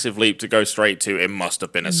a massive leap to go straight to it must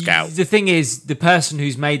have been a scout. The thing is, the person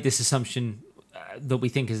who's made this assumption that we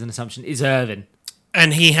think is an assumption is Irvin.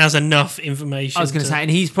 And he has enough information. I was going to say, and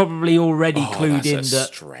he's probably already Oh, clued in that's a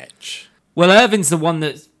that. stretch. Well, Irvin's the one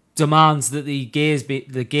that demands that the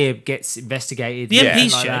gear gets investigated. The and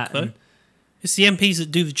MPs like check, that, though. and- It's the MPs that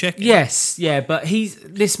do the checking. Yes, yeah, but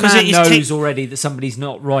this 'Cause man it is knows already that somebody's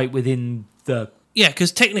not right within the. Yeah,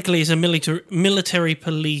 because technically it's a military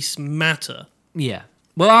police matter. Yeah.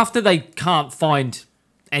 Well, after they can't find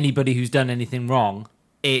anybody who's done anything wrong,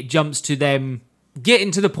 it jumps to them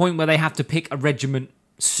getting to the point where they have to pick a regiment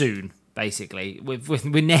soon, basically.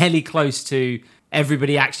 We're nearly close to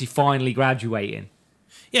everybody actually finally graduating.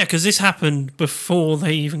 Yeah, because this happened before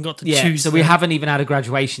they even got to Yeah, choose. so we haven't even had a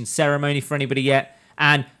graduation ceremony for anybody yet.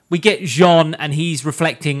 And we get Jean, and he's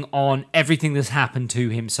reflecting on everything that's happened to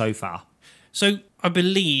him so far. So I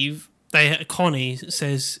believe Connie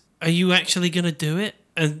says, "Are you actually going to do it?"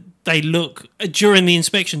 And they look during the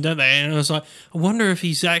inspection, don't they? And I was like, I wonder if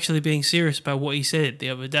he's actually being serious about what he said the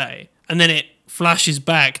other day. And then it flashes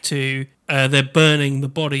back to they're burning the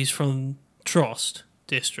bodies from Trost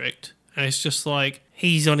district, and it's just like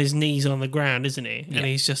he's on his knees on the ground, isn't he? Yeah. And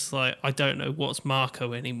he's just like, I don't know what's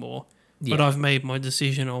Marco anymore, but Yeah. I've made my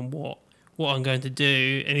decision on what I'm going to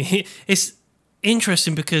do. And it's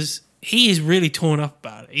interesting because he is really torn up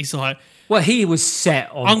about it. He's like, Well, he was set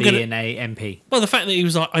on I'm gonna- being a MP. well, the fact that he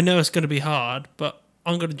was like, I know it's going to be hard, but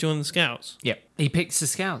I'm going to join the Scouts. Yep. He picks the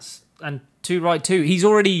Scouts. And too right too. He's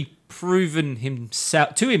already proven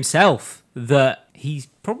himself that he's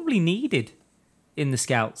probably needed in the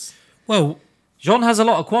Scouts. Well, Jean has a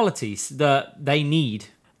lot of qualities that they need.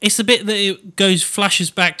 it's the bit that it flashes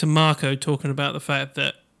back to Marco talking about the fact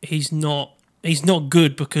that he's not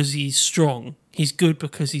good because he's strong. He's good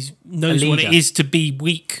because he knows what it leader. is to be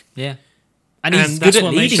weak. Yeah. And he's And good that's at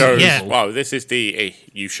what makes leading him- Shows, yeah. people. wow, this is the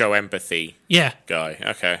you show empathy Yeah, guy.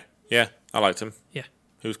 Okay. Yeah, I liked him. yeah.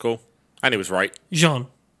 He was cool. And he was right. Jean.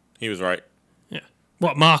 He was right. Yeah.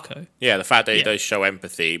 What, Marco? Yeah, the fact that he Yeah. does show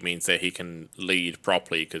empathy means that he can lead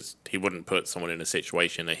properly because he wouldn't put someone in a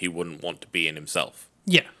situation that he wouldn't want to be in himself.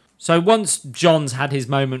 Yeah. So once John's had his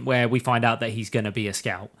moment where we find out that he's going to be a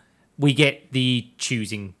scout, we get the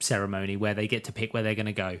choosing ceremony where they get to pick where they're going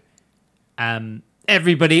to go.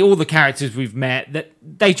 Everybody, all the characters we've met, that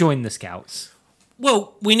they join the Scouts.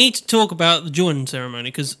 Well, we need to talk about the joining ceremony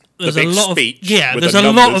because there's big a lot speech of with there's the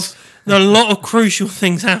a numbers. lot of crucial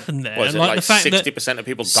things happen there. Was it like the fact 60% of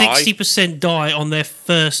people die? 60% die on their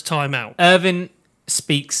first time out. Irvin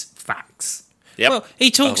speaks facts. Yep. Well,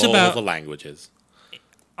 he talks of all about. the languages.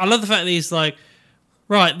 I love the fact that he's like,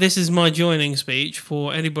 right, this is my joining speech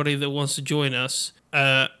for anybody that wants to join us.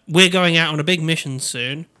 We're going out on a big mission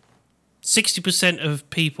soon. 60% of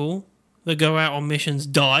people that go out on missions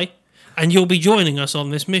die, and you'll be joining us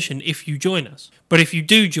on this mission if you join us. But if you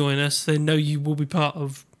do join us, then know you will be part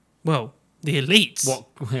of, well, the elites.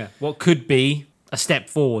 What could be a step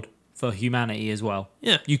forward for humanity as well.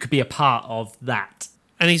 Yeah. You could be a part of that.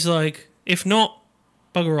 And he's like, if not,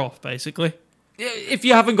 bugger off, basically. If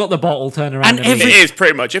you haven't got the bottle, turn around And and, every- leave. It is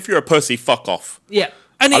pretty much, if you're a pussy, fuck off. Yeah.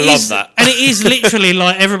 And I it love is- that. And it is literally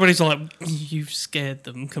like everybody's like, you've scared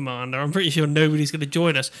them, Commander. I'm pretty sure nobody's going to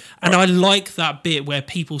join us. And I like that bit where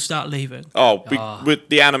people start leaving. Oh, with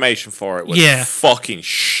the animation for it was Yeah. fucking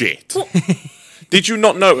shit. Did you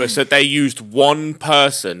not notice that they used one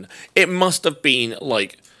person? It must have been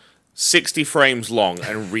like 60 frames long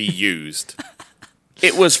and reused.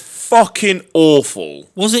 It was fucking awful.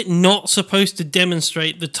 Was it not supposed to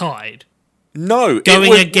demonstrate the tide? No, Going it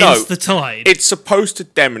was, against no, the tide? It's supposed to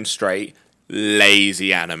demonstrate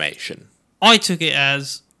lazy animation. I took it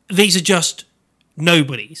as these are just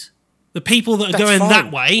nobodies. The people that are That's going fine.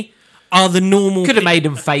 that way are the normal Could have pe- made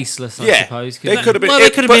them faceless, I Yeah, suppose. they could have been. Well, they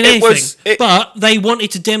could have but been it anything. was- it- But they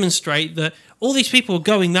wanted to demonstrate that all these people are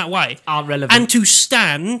going that way. Aren't relevant. And to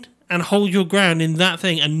stand and hold your ground in that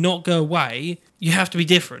thing and not go away, you have to be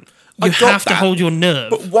different. I You got have to that, hold your nerve.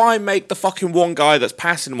 But why make the fucking one guy that's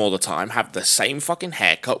passing him all the time have the same fucking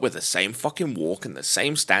haircut with the same fucking walk and the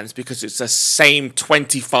same stance because it's the same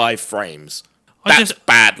 25 frames? I That's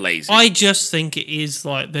bad lazy. I just think it is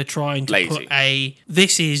like they're trying to Lazy. put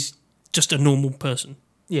this is just a normal person.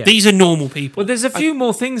 Yeah. These are normal people. Well, there's a few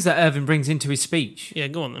more things that Irvin brings into his speech. Yeah,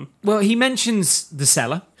 go on then. Well, he mentions the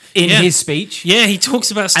cellar in Yeah. his speech. Yeah, he talks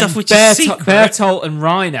about stuff And which is secret. Bertolt and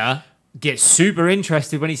Reiner get super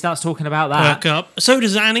interested when he starts talking about that. Perk up. So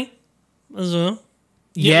does Annie as well.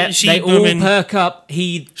 Yeah, she they all blooming- perk up.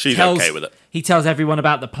 She's tells, okay with it. He tells everyone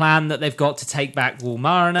about the plan that they've got to take back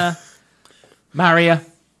Walmarina. Maria.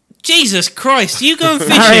 Jesus Christ, you go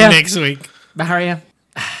fishing Maria. next week. Maria.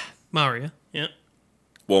 Mario. Yeah.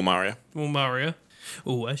 War Mario. Well, Mario.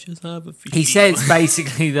 Oh, I should have a fish. He says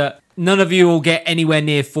basically that none of you will get anywhere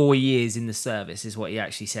near 4 years in the service, is what he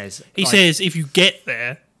actually says. He Like, says if you get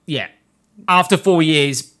there, yeah, after 4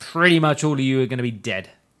 years, pretty much all of you are going to be dead.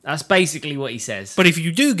 That's basically what he says. but if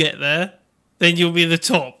you do get there, then you'll be the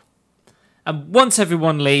top. And once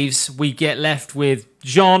everyone leaves, we get left with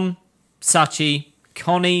John, Sachi,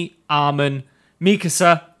 Connie, Armin,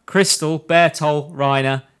 Mikasa, Crystal, Bertol,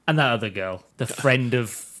 Reiner, and that other girl, the friend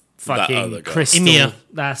of other fucking girl. Crystal. Ymir.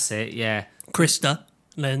 That's it, yeah. Krista.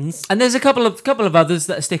 lens. And there's a couple of others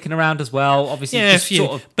that are sticking around as well. Obviously, Yeah, a just few.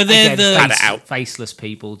 sort of, But they're the- Pad it out. faceless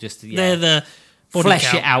people. Just They're the body flesh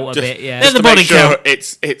count. it out a bit. Yeah, They're the To make body sure count.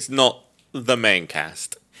 it's not the main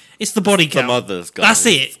cast. It's the body The count. mothers, guys. That's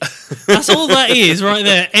it. That's all that is right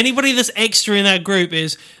there. Anybody that's extra in that group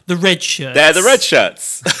is the red shirt. They're the red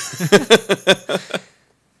shirts.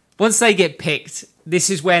 Once they get picked,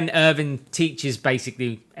 this is when Irvin teaches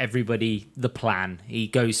basically everybody the plan. He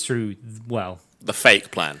goes through, well, The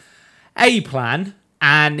fake plan. a plan,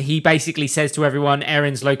 and he basically says to everyone,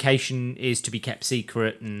 Erin's location is to be kept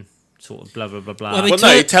secret and sort of blah blah blah blah. Well, they Well, no,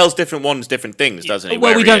 tell- he tells different ones different things, doesn't he?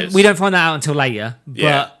 Well, where we he don't is. we don't find that out until later, but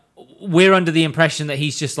Yeah. we're under the impression that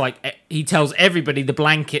he's just like he tells everybody the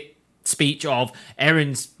blanket speech of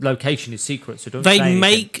Erin's location is secret, so don't. say They anything.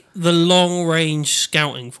 make the long range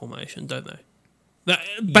scouting formation, don't they? That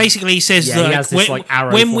basically says Yeah, he that has this, like,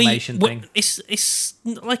 arrow formation thing. It's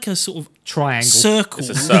like a sort of triangle. circle. It's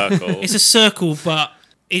a circle. It's a circle, but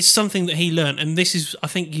it's something that he learned, and this is, I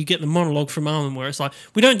think, you get the monologue from Armin where it's like,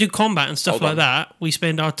 we don't do combat and stuff Hold like on. that. We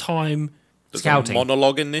spend our time. There's Scouting. a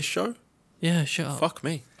monologue in this show? Yeah, shut up. Fuck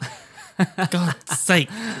me. God's sake.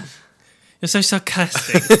 You're so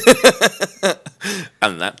sarcastic.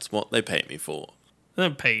 And that's what they pay me for. I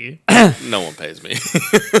don't pay you. No one pays me.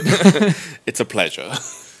 It's a pleasure.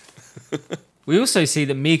 We also see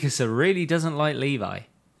that Mikasa really doesn't like Levi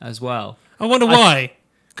as well. I wonder why.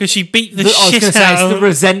 Because she beat the I was going shit to say it's out the of.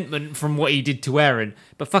 resentment from what he did to Eren,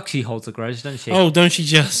 but fuck, she holds a grudge, doesn't she? Oh, don't she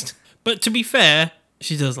just? But to be fair,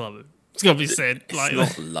 she does love him. It's got to be said. It's Like,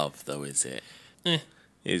 not love, though, is it? Eh.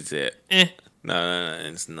 Is it? eh. No,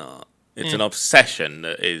 it's not. It's an obsession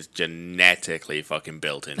that is genetically fucking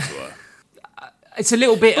built into her. It's a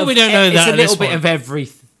little bit. Well, of, we don't know It's that a at little this bit point. of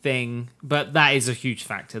everything, but that is a huge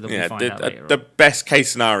factor that we Yeah, find out later the on. best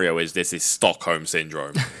case scenario is this is Stockholm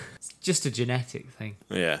syndrome. It's just a genetic thing.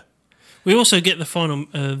 Yeah. We also get the final,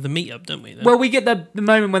 the meetup, don't we? Then? Well, we get the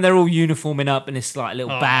moment when they're all uniforming up, and it's like a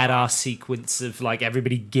little Oh. badass sequence of like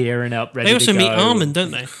everybody gearing up, ready they also to go. meet Armin,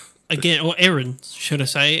 don't they? Again, or Eren, should I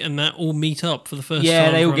say, and that all meet up for the first time.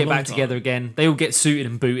 Yeah, they all for a get long back time. together again. They all get suited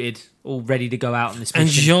and booted, all ready to go out on this And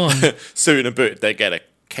mission. Jean, Soon and boot, they get a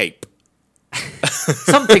cape.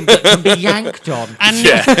 Something that can be yanked on. and,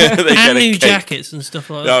 Yeah, they get and a new cape. jackets and stuff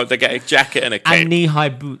like that. No, they get a jacket and a cape. And knee-high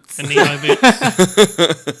boots. And knee-high boots.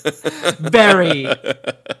 Very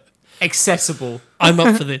accessible. I'm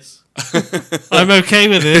up for this. I'm okay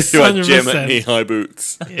with this. You are Jim at 100%. knee-high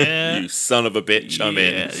boots. Yeah. You son of a bitch, I'm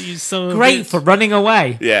in. Yeah, you son of a Great bitch. for running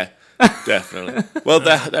away. Yeah, definitely. Well,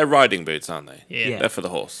 they're riding boots, aren't they? Yeah. They're for the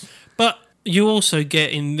horse. But you also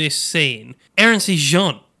get in this scene, Eren sees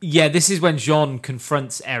Jean. Yeah, this is when Jean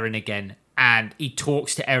confronts Eren again, and he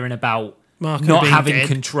talks to Eren about Marco not being having dead.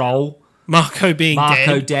 control. Marco being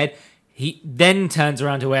Marco dead. dead. He then turns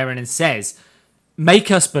around to Eren and says, "Make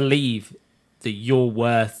us believe that you're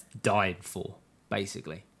worth dying for."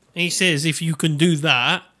 Basically, And he says, if you can do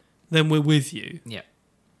that, then we're with you. yeah.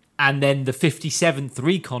 And then the 57th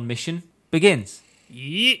recon mission begins.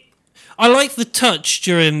 Yeah. I like the touch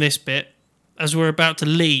during this bit as we're about to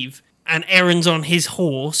leave, and Eren's on his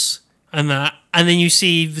horse and that, and then you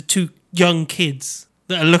see the two young kids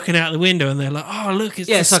that are looking out the window, and they're like, "Oh, look, it's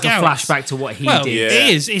Yeah, the it's like scouts." a flashback to what he Well, did. Yeah. it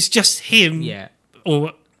is. It's just him, Yeah.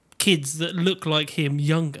 or kids that look like him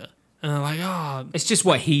younger, and they're like, "Oh, It's just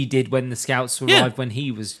what he did when the scouts arrived Yeah. when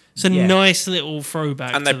he was. it's a yeah. nice little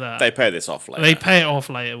throwback And to that." they pay this off later They pay it off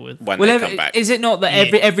later with. when Well, they come back. is it not that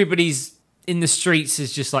Yeah. everybody's in the streets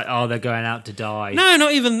is just like, oh, they're going out to die? No,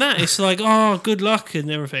 not even that. It's like, oh, good luck and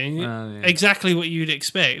everything. Oh, yeah. Exactly what you'd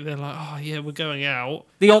expect. They're like, oh, yeah, we're going out.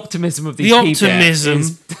 The optimism of these The people. optimism.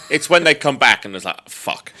 is- It's when they come back and it's like,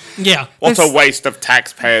 fuck. Yeah. What a This- waste of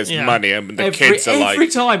taxpayers' Yeah. money. And the every, kids are every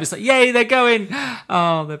like, time it's like, yay, they're going.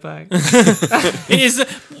 Oh, they're back. It is.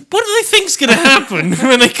 What do they think's going to happen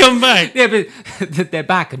when they come back? Yeah, but they're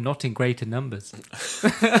back and not in greater numbers.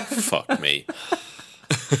 fuck me.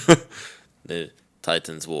 The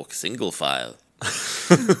Titans walk single file.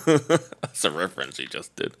 That's a reference he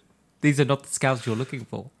just did. These are not the scouts you're looking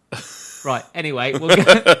for. Right. Anyway,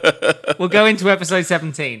 we'll go into episode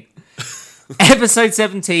 17. Episode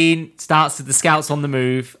 17 starts with the scouts on the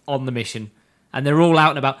move, on the mission, and they're all out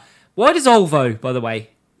and about. Why does Olvo, by the way,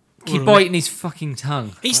 keep biting his fucking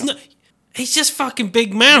tongue? He's not. He's just fucking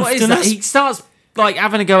big mouthed. What is that? He starts like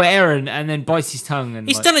having a go at Eren and then bites his tongue. And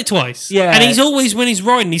He's like, done it twice. Yeah. And he's always, when he's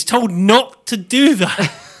riding, he's told not to do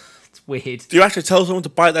that. It's weird. Do you actually tell someone to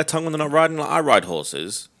bite their tongue when they're not riding? Like I ride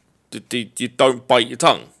horses. You don't bite your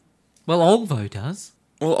tongue. Well, Olvo does.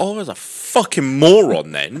 Well, Oliver's a fucking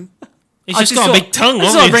moron then. It's just got a big tongue, I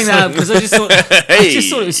just thought I'd bring that up obviously. because I just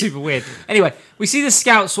thought it was super weird. Anyway, we see the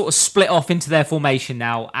scouts sort of split off into their formation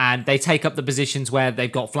now, and they take up the positions where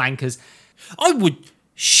they've got flankers. I would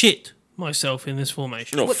shit myself in this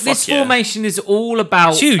formation. Oh, Well, fuck this yeah. formation is all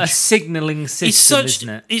about It's huge. a signalling system, It's such. isn't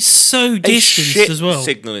it? It's so A distanced shit as well.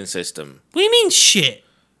 signaling system. What do you mean shit?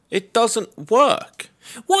 It doesn't work.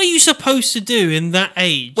 What are you supposed to do in that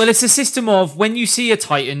age? Well, it's a system of when you see a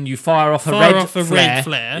Titan, you fire off a Fire red off a flare, red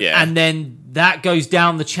flare. Yeah. and then that goes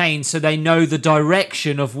down the chain, so they know the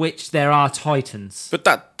direction of which there are Titans. But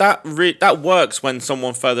that works when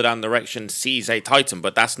someone further down the direction sees a Titan,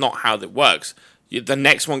 but that's not how it works. The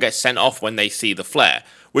next one gets sent off when they see the flare,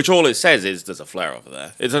 which all it says is there's a flare over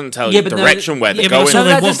there. It doesn't tell you but the no, direction where they're yeah, but going. that's all No,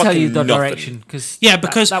 they that want. does tell you the Fucking nothing. direction, because Yeah,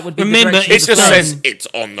 because that would be remember, the direction it's It just of the done- says it's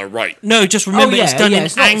on the right. No, just remember Oh, yeah, it's done yeah, in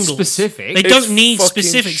it's not angles. specific. They It's don't need fucking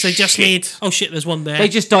specifics. They just shit. need. Oh shit! There's one there. They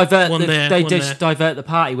just divert. One there, they one just there. divert the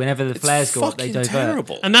party whenever the flares It's go up. They fucking divert.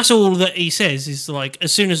 terrible. And that's all that he says is like,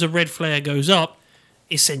 as soon as a red flare goes up,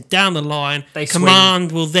 it's sent down the line. They swing.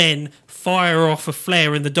 Command will then fire off a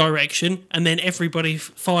flare in the direction, and then everybody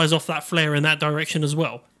fires off that flare in that direction as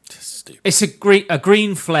well. Stupid. It's a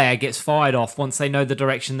green flare gets fired off once they know the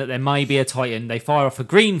direction that there may be a Titan. They fire off a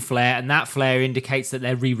green flare, and that flare indicates that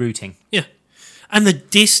they're rerouting. Yeah. And the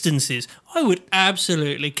distances, I would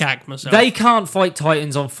absolutely cack myself. They can't fight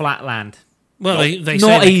Titans on flat land. well, they say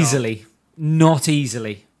Not they can't. easily. Not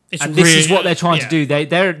easily. It's And this is really- what they're trying yeah. to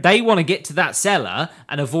do. They want to get to that cellar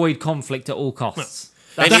and avoid conflict at all costs.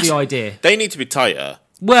 That's That's- the idea. They need to be tighter.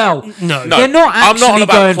 Well, No. No, they're not I'm actually not on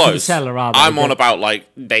about going close. for the cellar, are they? I'm on They're- about like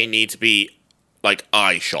they need to be like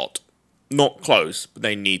eye shot, not close, but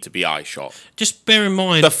they need to be eye shot. Just bear in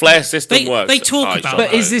mind, The flare system They- works. they talk eye about shot,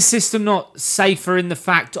 But though. is this system not safer in the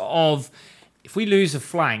fact of if we lose a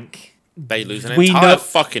flank? they lose an we entire know-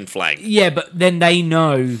 fucking flank. Yeah, but then they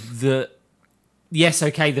know that yes,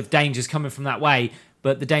 okay, the danger's coming from that way,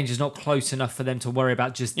 but the danger's not close enough for them to worry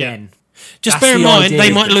about just Yeah. then. just That's bear in the mind, idea. they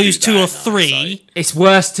You might could lose do 2 that or in 3. hindsight. It's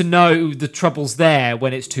worse to know the trouble's there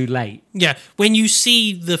when it's too late. Yeah, when you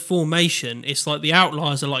see the formation, it's like the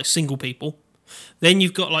outliers are like single people. Then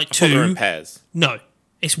you've got like Put them in 2. pairs. No,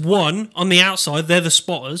 it's 1 on the outside. They're the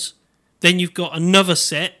spotters. Then you've got another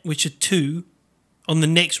set, which are 2 on the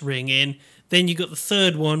next ring in. Then you've got the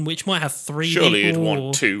third one, which might have 3 Surely you'd people. want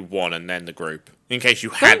or- 2, 1, and then the group. In case you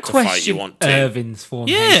Don't had to fight, question you want 2. Irvin's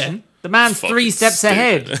formation. Yeah. The man's Fucking 3 steps stupid.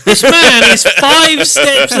 ahead. This man is 5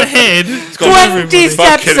 steps ahead. 20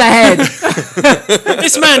 steps Fucking- ahead.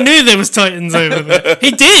 This man knew there was Titans over there. He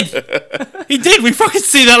did. He did. We fucking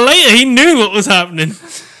see that later. He knew what was happening.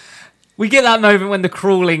 We get that moment when the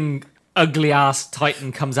crawling, ugly ass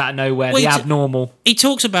Titan comes out of nowhere, Wait, the abnormal. He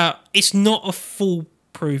talks about it's not a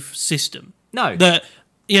foolproof system. No. That,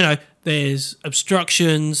 there's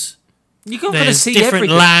obstructions. You're not going to There's see different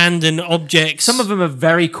everything. land and objects. Some of them are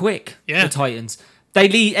very quick, Yeah. the Titans. They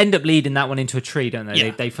end up leading that one into a tree, don't they?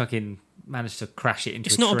 Yeah. They fucking manage to crash it into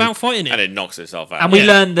It's a not tree. about fighting And it. it knocks itself out. And we Yeah.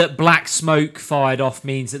 learned that black smoke fired off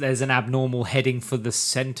means that there's an abnormal heading for the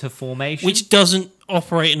center formation. Which doesn't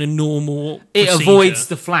operate in a normal it procedure. avoids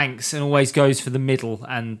the flanks and always goes for the middle.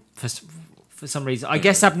 And for some reason, I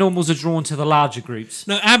guess abnormals are drawn to the larger groups.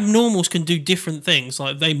 No, abnormals can do different things.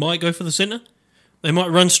 Like they might go for the center. They might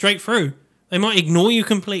run straight through. They might ignore you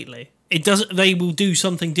completely. It doesn't. They will do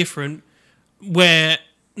something different. Where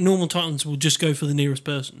normal Titans will just go for the nearest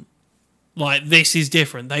person. Like this is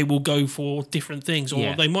different. They will go for different things, or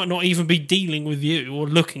Yeah. they might not even be dealing with you or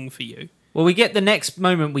looking for you. Well, we get the next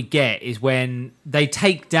moment we get is when they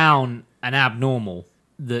take down an abnormal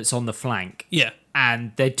that's on the flank. Yeah.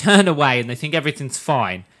 And they turn away and they think everything's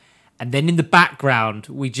fine. And then in the background,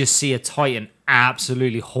 we just see a Titan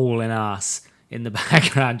absolutely hauling ass in the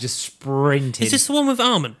background, just sprinting. Is this the one with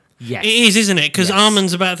Armin? Yes. It is, isn't it? Because Yes.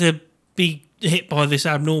 Armin's about to be hit by this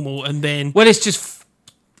abnormal, and then Well, it's just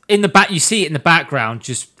in the back. You see it in the background,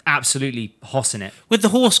 just absolutely hossing it. with the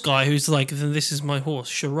horse guy who's like, "This is my horse,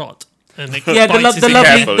 Sharot," and it Yeah, bites his ear.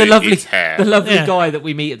 careful, the lovely, it's hair. the lovely Yeah. guy that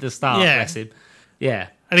we meet at the start. Yeah. Bless him. Yeah.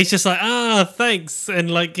 And he's just like, thanks. And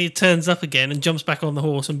like he turns up again and jumps back on the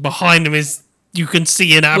horse, and behind him is you can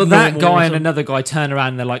see an Well, abnormal. that guy or and something. another guy turn around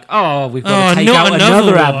and they're like, "Oh, we've got Oh, to take not out another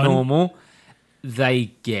another one. abnormal."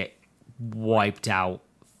 They get wiped out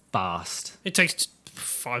fast. It takes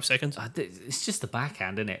 5 seconds. It's just the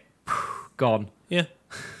backhand, isn't it? Gone. Yeah,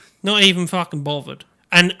 not even fucking bothered.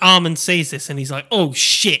 And Armin sees this and he's like, "Oh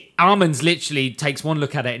shit!" Armin's literally takes one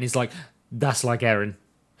look at it and he's like, "That's like Eren."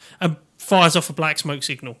 And fires off a black smoke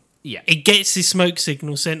signal. Yeah. It gets his smoke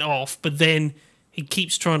signal sent off, but then he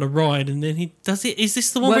keeps trying to ride, and then he does it. Is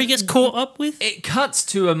this the one Well, where he gets caught up with? It cuts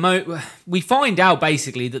to we find out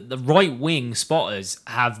basically that the right wing spotters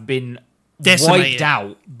have been Decimated. wiped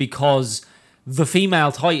out because the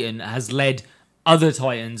female Titan has led other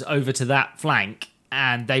Titans over to that flank,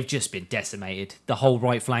 and they've just been decimated. The whole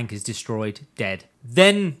right flank is destroyed, dead.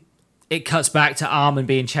 Then it cuts back to Armin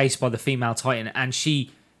being chased by the female Titan, and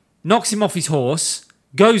she knocks him off his horse,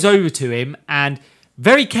 goes over to him, and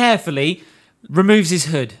very carefully removes his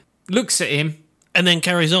hood, looks at him, And then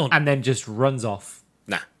carries on. and then just runs off.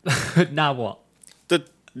 Nah. Now what?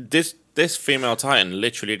 This female Titan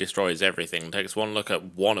literally destroys everything. Takes one look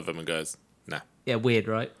at one of them and goes, nah. Yeah, weird,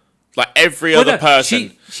 right? Like every other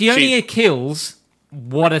person. She only kills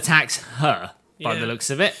what attacks her, by Yeah. the looks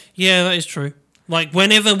of it. Yeah, that is true. Like,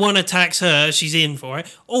 whenever one attacks her, she's in for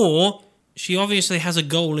it. Or she obviously has a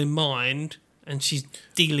goal in mind, and she's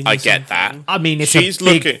dealing with I get something. I mean, it's She's a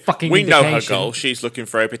big looking. fucking We know her indication. goal. She's looking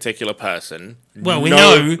for a particular person. Well, we No-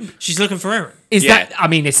 know she's looking for Eren. Is Yeah. that? I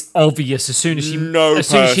mean, it's obvious as soon as she No as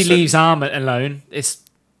soon as she person- leaves Armin alone. It's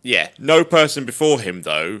Yeah, no person before him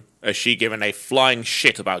though has she given a flying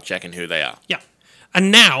shit about checking who they are. Yeah. And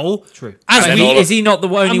now, true. as And we, all of- Is he not the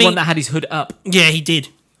only mean- one that had his hood up? yeah, he did.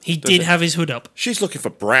 He did it? have his hood up. She's looking for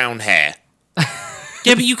brown hair.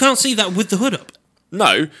 Yeah, but you can't see that with the hood up.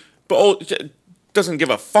 No, but doesn't give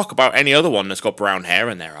a fuck about any other one that's got brown hair,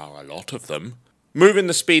 and there are a lot of them. Moving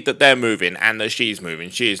the speed that they're moving and that she's moving,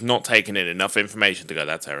 she is not taking in enough information to go,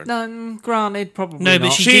 that's Eren. No, granted, probably No, but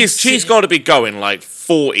not. she- did She's see- got to be going like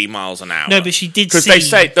 40 miles an hour. No, but she did Because they see-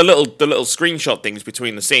 say the little screenshot things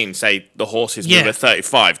between the scenes say the horses move Yeah. at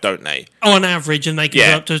 35, don't they? On average, and they get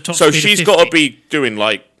Yeah. up to a top So speed she's of got to 50. be doing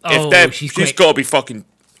like Oh, if they're she's she's quick. got to be fucking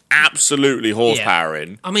absolutely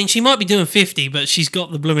horsepowering. I mean, she might be doing 50, but she's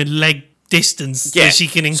got the blooming leg distance Yeah, that she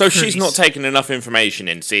can increase. so she's not taking enough information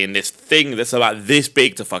in, seeing this thing that's about this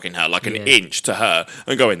big to fucking her, like an Yeah. inch to her,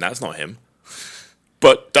 and going, that's not him.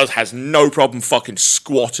 But has no problem fucking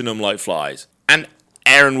squatting them like flies. And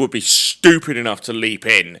Eren would be stupid enough to leap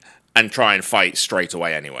in and try and fight straight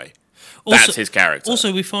away anyway. That's his character.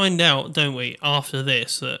 Also, we find out, don't we, after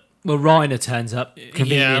this, that Well, Reiner turns up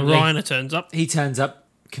conveniently. Reiner turns up. He turns up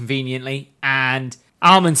conveniently, and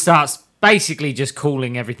Armin starts basically just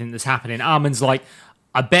calling everything that's happening. Armin's like,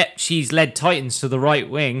 I bet she's led Titans to the right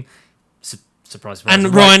wing. Surprise, surprise. And the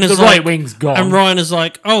right, Reiner's the right like, wing's gone. And Reiner's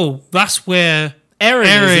like, oh, that's where Eren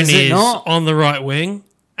Eren is it is not? on the right wing.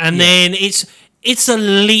 And then it's a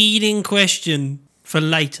leading question for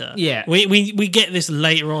later. Yeah. We get this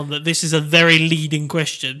later on, that this is a very leading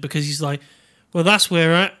question, because he's like, well, that's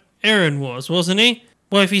where Eren was, wasn't he?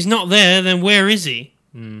 Well, if he's not there, then where is he?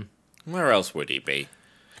 Where else would he be?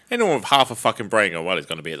 Anyone with half a fucking brain go, well, he's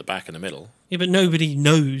going to be at the back in the middle. Yeah, but nobody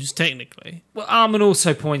knows, technically. Well, Armin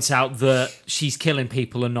also points out that she's killing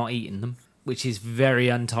people and not eating them, which is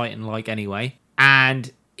very un-Titan-like anyway.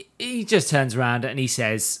 And he just turns around and he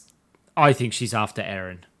says, I think she's after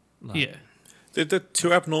Eren. Yeah. Did the two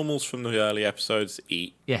abnormals from the early episodes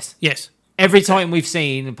eat Yes. Yes. Every Titan we've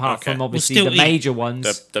seen, apart Okay. from obviously We'll the still eat. major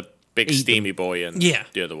ones, the big Eat them. steamy boy and Yeah.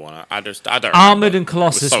 the other one? I don't remember. Armored and It was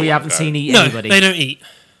Colossus, so we long haven't ago. seen eat No, anybody. they don't eat.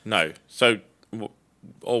 No. So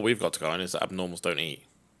all we've got to go on is that abnormals don't eat.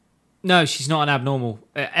 No, she's not an abnormal.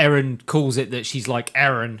 Eren calls it that she's like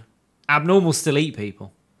Eren. Abnormals still eat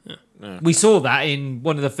people. Yeah. We saw that in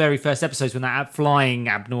one of the very first episodes when that flying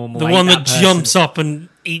abnormal. The ate one that person. jumps up and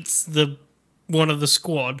eats the one of the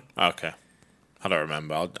squad. Okay. I don't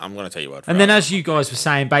remember. I'm going to tell you what. And then, as you guys were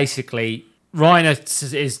saying, basically,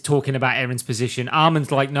 Reiner is talking about Eren's position.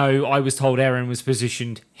 Armin's like, no, I was told Eren was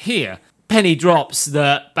positioned here. Penny drops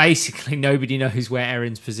that basically nobody knows where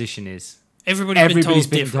Eren's position is. Everybody's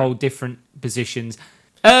been different. told different positions.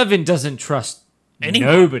 Irvin doesn't trust Anyone.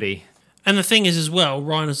 nobody. And the thing is, as well,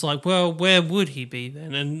 Reiner's like, well, where would he be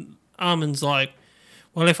then? And Armin's like,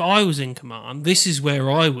 well, if I was in command, this is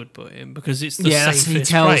where I would put him, because it's the That's safest he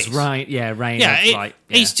tells place. Reiner. Yeah,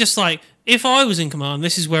 he's just like, if I was in command,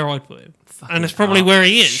 this is where I'd put him. And it's probably where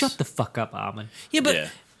he is. Shut the fuck up, Armin. Yeah, but, Yeah.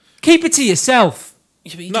 Keep it to yourself.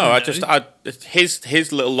 yeah, but you No, don't know.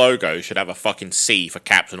 his little logo should have a fucking C for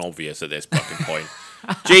Captain Obvious at this fucking point.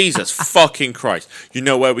 Jesus fucking Christ. You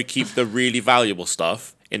know where we keep the really valuable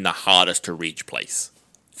stuff? In the hardest to reach place.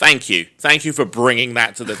 Thank you. Thank you for bringing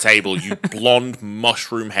that to the table, you blonde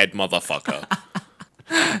mushroom head motherfucker.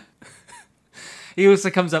 He also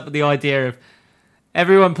comes up with the idea of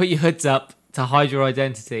everyone put your hoods up to hide your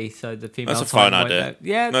identity, so the female. That's a fine Titan won't idea. know.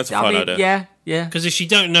 Yeah, That's a I fine mean, idea. Yeah. Because if she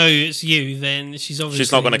don't know it's you, then she's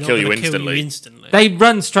obviously not gonna kill you gonna instantly. They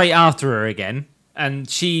run straight after her again, and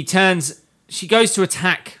she goes to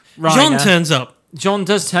attack Reiner. John turns up. John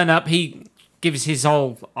does turn up. He gives his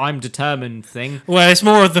whole "I'm determined" thing. Well, it's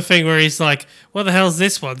more of the thing where he's like, "What the hell's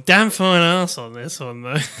this one? Damn fine ass on this one,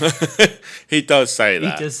 though." He does say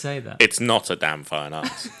that. He does say that. It's not a damn fine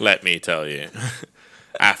ass, let me tell you.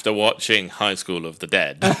 After watching High School of the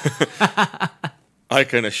Dead, I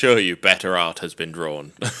can assure you better art has been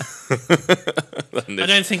drawn. I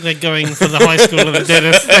don't think they're going for the High School of the Dead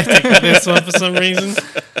aesthetic with this one for some reason.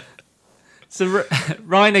 So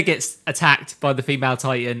Reiner gets attacked by the female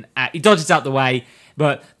Titan. He dodges out the way,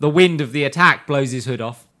 but the wind of the attack blows his hood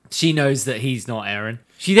off. She knows that he's not Eren.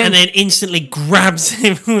 She And then instantly grabs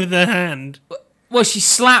him with her hand. well, she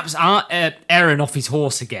slaps Eren off his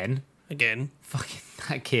horse again. Again. Fucking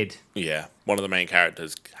that kid. Yeah, one of the main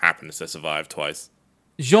characters happens to survive twice.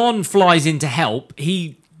 Jean flies in to help.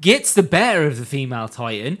 He gets the better of the female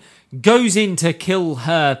Titan, goes in to kill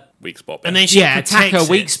her. Weak spot. And then she attack her protects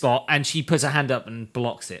weak it. spot, and she puts her hand up and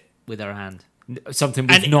blocks it with her hand. Something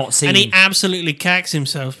we've And, not seen. and he absolutely cacks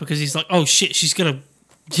himself because he's like, "Oh shit, she's gonna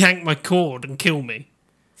yank my cord and kill me."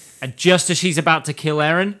 And just as she's about to kill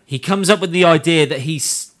Eren, he comes up with the idea that he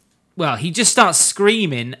just starts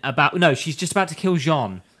screaming about. No, she's just about to kill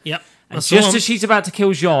Jean. Yep. And That's the just one. as she's about to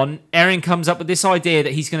kill Jean, Eren comes up with this idea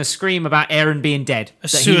that he's going to scream about Eren being dead. A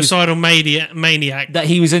That he was- suicidal maniac. that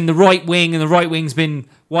he was in the right wing and the right wing's been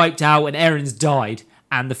wiped out and Eren's died.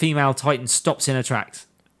 And the female Titan stops in her tracks.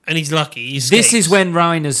 And he's lucky. He This escapes. is when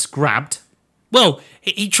Reiner's grabbed. Well,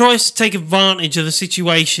 he tries to take advantage of the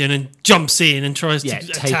situation and jumps in and tries Yeah, to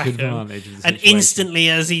take attack him. advantage of the And situation. instantly,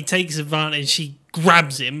 as he takes advantage, she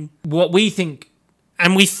grabs him, What we think,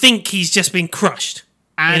 and we think he's just been crushed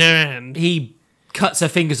and in her hand. he cuts her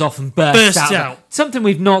fingers off and bursts Bursts out. out. Something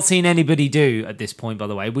we've not seen anybody do at this point, by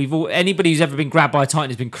the way. Anybody who's ever been grabbed by a Titan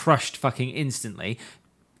has been crushed fucking instantly.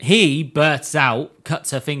 He bursts out, cuts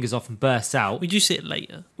her fingers off and bursts out. We do see it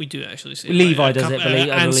later. We do actually see it Levi later. does it,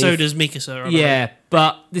 I and so believe. does Mikasa. I believe. Yeah,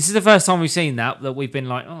 but this is the first time we've seen that we've been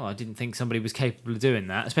like, oh, I didn't think somebody was capable of doing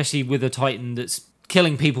that, especially with a Titan that's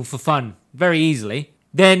killing people for fun very easily.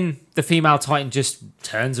 Then the female Titan just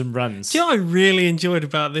turns and runs. Do you know what I really enjoyed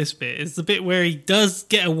about this bit is the bit where he does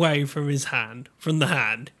get away from his hand, from the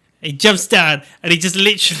hand. He jumps down and he just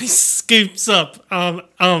literally scoops up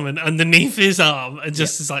Armin underneath his arm and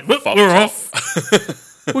just is like, "Whoop, Fucked we're off."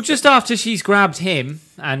 off." Well, just after she's grabbed him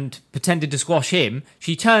and pretended to squash him,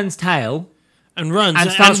 she turns tail. And runs. And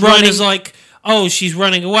And, starts Reiner's running. like, "Oh, she's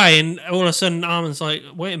running away." And all of a sudden Armin's like,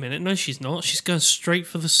 "Wait a minute. No, she's not. She's going straight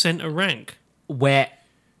for the center rank." Where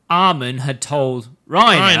Armin had told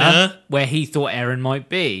Reiner Reiner. where he thought Eren might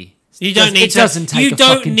be. You don't need It doesn't take you a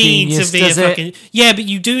don't fucking need genius, to be a does it? fucking yeah, but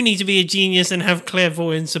you do need to be a genius and have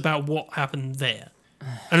clairvoyance about what happened there.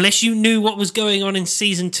 Unless you knew what was going on in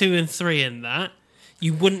season 2 and 3 and that,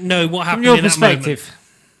 you wouldn't know what From happened your in that moment. perspective,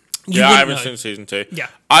 You Yeah, I wouldn't haven't know. seen season 2. Yeah.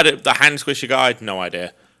 The hand squishy guy, no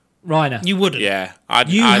idea. Reiner, You wouldn't. Yeah,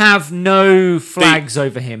 you have no flags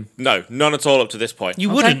over him. no, none at all up to this point. You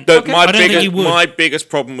wouldn't. The- Okay. my I don't think biggest you would. my biggest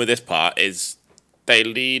problem with this part is they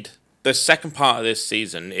lead. The second part of this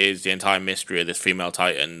season is the entire mystery of this female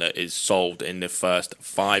Titan that is solved in the first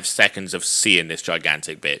 5 seconds of seeing this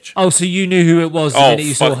gigantic bitch. Oh, so you knew who it was the minute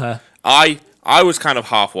you saw her. I was kind of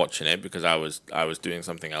half watching it because I was doing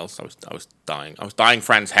something else. I was dying. I was dyeing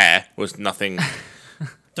Fran's hair. Was nothing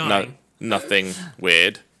Dying. nothing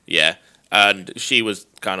weird. Yeah. And she was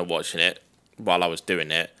kind of watching it while I was doing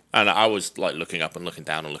it. And I was like looking up and looking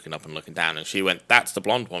down and looking up and looking down. And she went, "That's the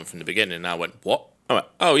blonde one from the beginning." And I went, "What?" I went,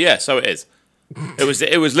 "Oh yeah, so it is." It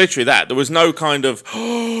was literally that. There was no kind of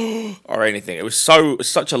or anything. It was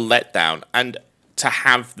such a letdown. And to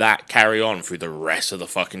have that carry on through the rest of the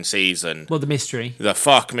fucking season. Well, the mystery.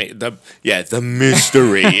 The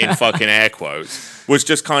mystery in fucking air quotes was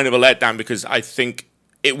just kind of a letdown because I think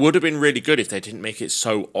it would have been really good if they didn't make it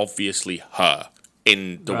so obviously her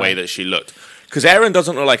in the way Right. that she looked. Because Eren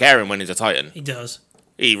doesn't look like Eren when he's a Titan. He does.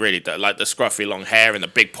 He really does. Like the scruffy long hair and the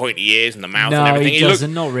big pointy ears and the mouth No, and everything. he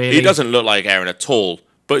doesn't, not really. He doesn't look like Eren at all.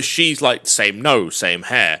 But she's like same nose, same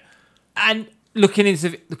hair. And looking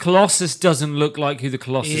into the Colossus doesn't look like who the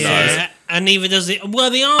Colossus is. Yeah. And neither does it. Well,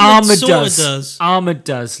 the armor Armored sort does. of does. Armored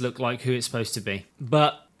does look like who it's supposed to be.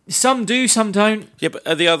 But some do, some don't. Yeah, but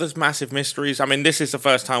are the others massive mysteries? I mean, this is the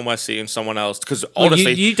first time we're seeing someone else. Because Well,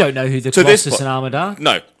 honestly, you don't know who the to this Colossus po- and Armored are.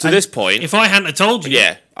 no, to this point, If I hadn't have told you,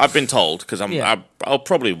 yeah, I've been told because Yeah. I'll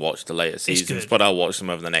probably watch the later seasons, good. but I'll watch them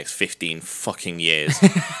over the next 15 fucking years.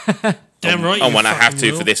 damn right. And you when I have fucking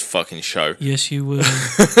to will. for this fucking show, Yes, you will.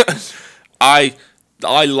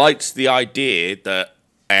 I liked the idea that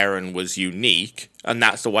Eren was unique, and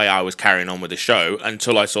that's the way I was carrying on with the show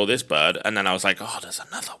until I saw this bird, and then I was like, oh, there's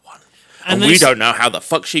another one. and we don't know how the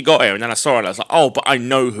fuck she got here. And then I saw it, and I was like, oh, but I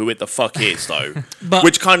know who it the fuck is, though.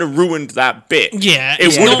 Which kind of ruined that bit. Yeah.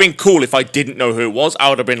 It would have been cool if I didn't know who it was. I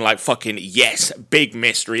would have been like, fucking, yes, big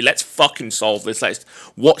mystery. Let's fucking solve this. Let's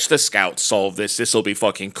watch the scouts solve this. This will be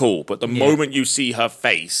fucking cool. But the moment you see her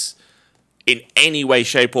face in any way,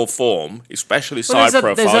 shape, or form, especially side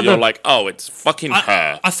profile, you're like, oh, it's fucking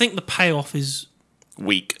her. I think the payoff is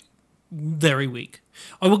weak. Very weak.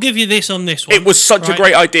 I will give you this on this one. It was such a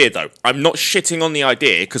great idea, though. I'm not shitting on the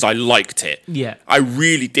idea because I liked it. Yeah. I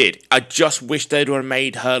really did. I just wish they'd have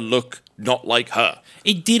made her look not like her.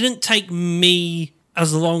 It didn't take me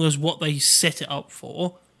as long as what they set it up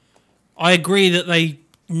for. I agree that they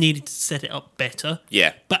needed to set it up better.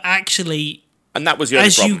 Yeah. But actually, and that was the only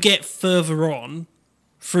problem. You get further on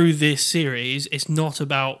through this series, it's not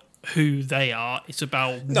about who they are. It's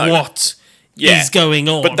about what is going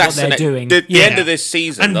on. But that's what they're doing. The end of this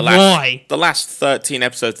season, and the last 13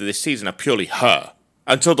 episodes of this season are purely her.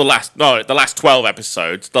 Until the last 12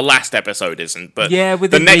 episodes. The last episode isn't, but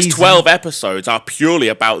the next 12 episodes are purely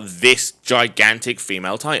about this gigantic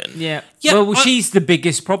female Titan. Yeah. Well, she's the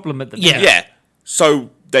biggest problem at the minute. Yeah.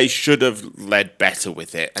 So they should have led better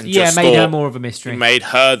with it and just made her more of a mystery. Made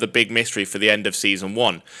her the big mystery for the end of season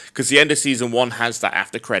 1. Because the end of season 1 has that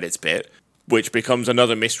after credits bit, which becomes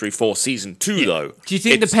another mystery for season 2, though. Do you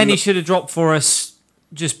think the penny should have dropped for us?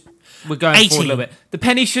 We're going 18. forward a little bit. The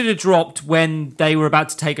penny should have dropped when they were about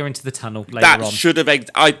to take her into the tunnel later on. That should have.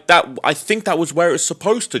 I think that was where it was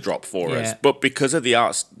supposed to drop for us, but because of the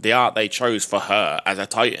art they chose for her as a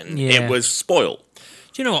Titan, it was spoiled.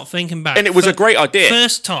 Do you know what? Thinking back, and it was a great idea.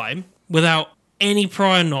 First time without any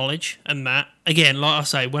prior knowledge, and that again, like I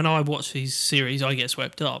say, when I watch these series, I get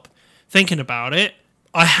swept up. Thinking about it,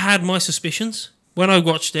 I had my suspicions. When I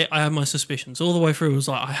watched it, I had my suspicions all the way through. It was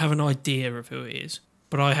like I have an idea of who it is,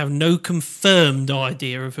 but I have no confirmed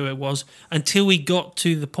idea of who it was until we got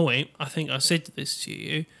to the point. I think I said this to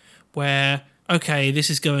you, where okay, this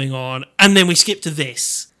is going on, and then we skip to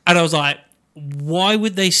this, and I was like, why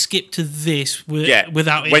would they skip to this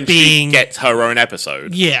without it when being... she gets her own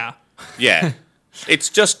episode? Yeah. Yeah. It's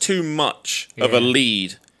just too much of a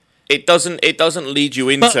lead. It doesn't lead you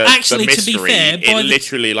into actually, the mystery. to be fair, it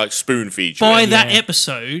literally like spoon feeds you. By that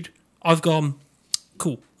episode, I've gone,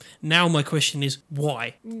 cool. Now my question is,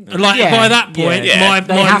 why? Like, by that point,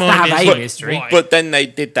 my mind is mystery. Why? But then they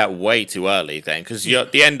did that way too early then, because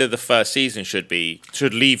the end of the first season should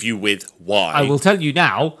leave you with why. I will tell you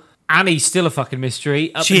now, Annie's still a fucking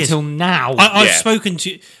mystery up until now. I spoke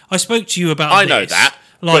to you about I this. know that.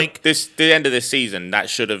 Like but the end of this season, that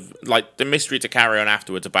should have the mystery to carry on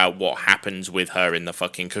afterwards about what happens with her in the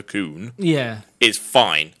fucking cocoon. Yeah, is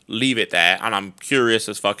fine. Leave it there, and I'm curious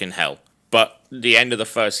as fucking hell. But the end of the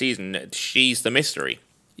first season, she's the mystery.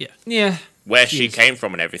 Yeah. Where she came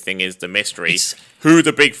from and everything is the mystery. Who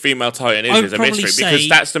the big female Titan is a mystery. Because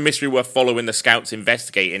that's the mystery we're following the scouts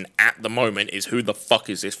investigating at the moment, is who the fuck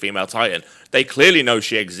is this female Titan. They clearly know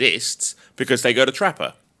she exists because they go to trap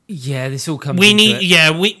her. Yeah, this all comes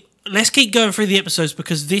let's keep going through the episodes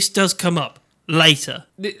because this does come up later.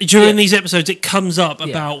 During these episodes, it comes up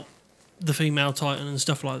about the female Titan and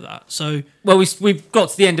stuff like that. So, well, we've got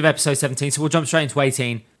to the end of episode 17, so we'll jump straight into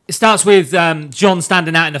 18. It starts with John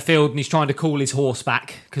standing out in the field and he's trying to call his horse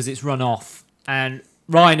back because it's run off. And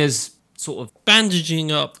Reiner's sort of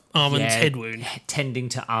bandaging up Armin's head wound. Tending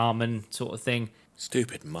to Armin sort of thing.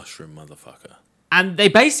 Stupid mushroom motherfucker. And they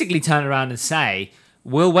basically turn around and say,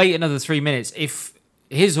 we'll wait another 3 minutes. If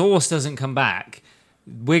his horse doesn't come back,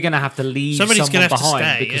 we're going to have to leave someone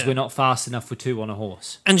behind because we're not fast enough for 2 on a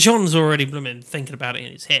horse. And John's already thinking about it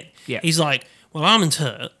in his head. Yeah. He's like, well, Armin's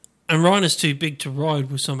hurt and Reiner's too big to ride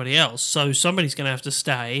with somebody else, so somebody's going to have to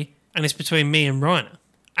stay, and it's between me and Reiner.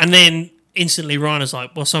 And then instantly Reiner's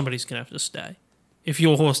like, well, somebody's going to have to stay. If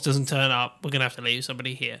your horse doesn't turn up, we're going to have to leave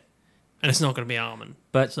somebody here. And it's not going to be Armin.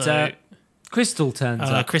 But Crystal turns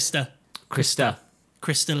up. Krista.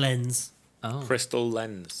 Krista Lens. Oh. Crystal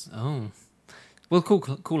Lens. Oh. We'll call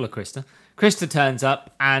her Krista. Krista turns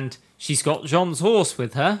up and she's got Jean's horse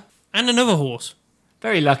with her. And another horse.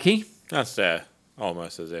 Very lucky. That's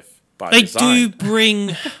almost as if by they design. do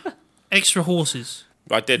bring extra horses.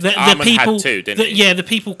 Armin had 2, didn't he? Yeah, the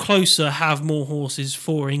people closer have more horses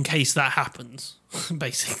in case that happens,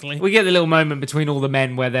 basically. We get the little moment between all the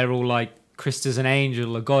men where they're all like, Krista's an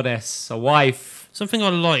angel, a goddess, a wife. Something I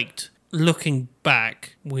liked looking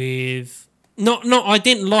back with... I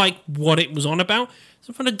didn't like what it was on about.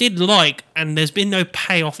 Something I did like, and there's been no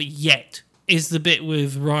payoff yet, is the bit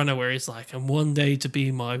with Reiner where he's like, and one day to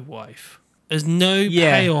be my wife. There's no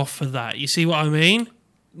payoff for that. You see what I mean?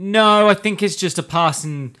 No, I think it's just a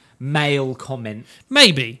passing male comment.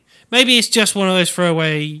 Maybe it's just one of those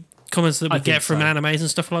throwaway comments that we think get from so. animes and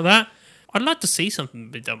stuff like that. I'd like to see something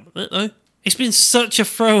be done with it though. It's been such a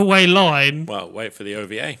throwaway line. Well, wait for the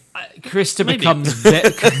OVA. Krista Maybe.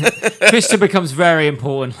 Krista becomes very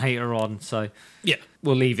important later on, so Yeah.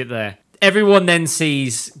 we'll leave it there. Everyone then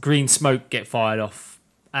sees green smoke get fired off,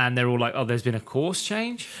 and they're all like, "Oh, there's been a course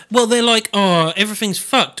change." Well, they're like, oh, everything's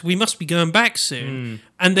fucked. We must be going back soon.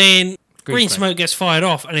 And then green smoke gets fired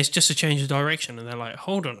off, and it's just a change of direction. And they're like,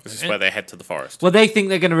 hold on a This is minute. where they head to the forest. Well, they think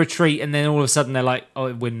they're going to retreat, and then all of a sudden they're like,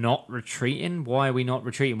 "Oh, we're not retreating. Why are we not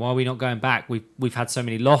retreating? Why are we not going back? We've had so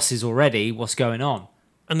many losses already. What's going on?"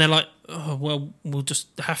 And they're like, oh, well, we'll just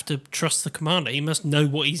have to trust the commander. He must know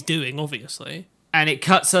what he's doing, obviously. And it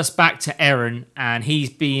cuts us back to Eren, and he's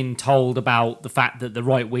being told about the fact that the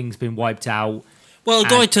right wing's been wiped out. Well, a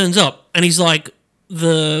guy turns up, and he's like,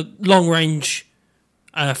 the long-range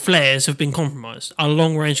flares have been compromised. Our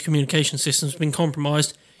long-range communication system's been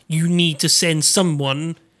compromised. You need to send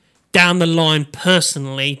someone down the line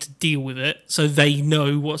personally to deal with it so they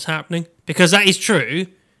know what's happening. Because that is true.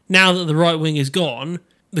 Now that the right wing is gone,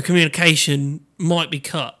 the communication might be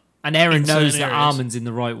cut. And Eren In knows certain that areas. Armin's in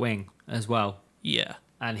the right wing as well. Yeah.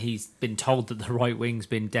 And he's been told that the right wing's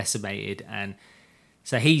been decimated, and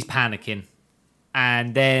so he's panicking.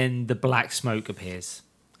 And then the black smoke appears,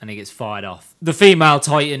 and it gets fired off. The female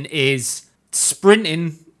Titan is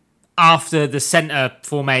sprinting after the center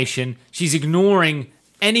formation. She's ignoring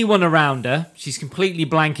anyone around her. She's completely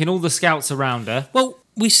blanking all the scouts around her. Well,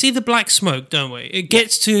 we see the black smoke, don't we? It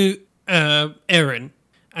gets to Eren,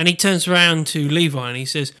 and he turns around to Levi and he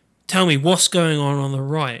says, "Tell me, what's going on the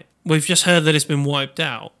right? We've just heard that it's been wiped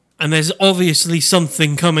out, and there's obviously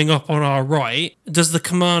something coming up on our right. Does the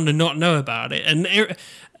commander not know about it?" And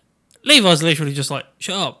Levi's literally just like,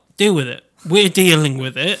 "Shut up, deal with it. We're dealing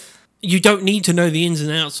with it. You don't need to know the ins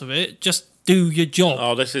and outs of it. Just do your job."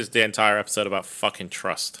 Oh, this is the entire episode about fucking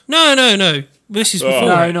trust. No. This is before.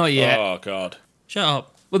 No, it. not yet. Oh, God. Shut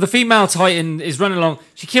up. Well, the female Titan is running along.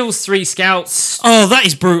 She kills 3 scouts, Oh, that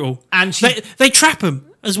is brutal. and she They trap him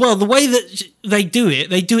as well. The way that they do it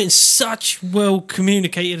in such well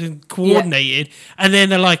communicated and coordinated. And then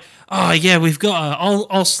they're like, "Oh yeah, we've got her.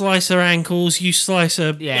 I'll slice her ankles. You slice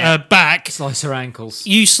her back. slice her ankles.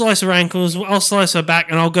 You slice her ankles. I'll slice her back,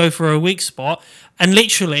 and I'll go for a weak spot." And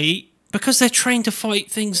literally, because they're trained to fight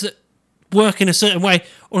things that work in a certain way,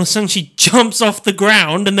 all of a sudden she jumps off the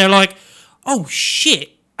ground, and they're like, "Oh shit."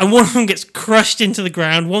 And one of them gets crushed into the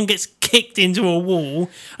ground, one gets kicked into a wall,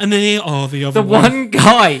 and then the other The one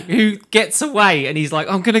guy who gets away and he's like,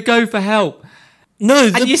 "I'm going to go for help." No,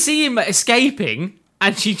 And you see him escaping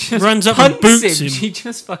and she just Runs up and punts boots him. She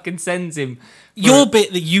just fucking sends him. your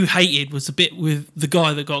bit that you hated was the bit with the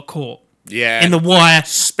guy that got caught Yeah. in the wire,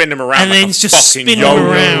 Spin him around and like then a it's just fucking spinning yo-yo.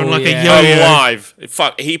 around like yeah. a yo-yo. Alive.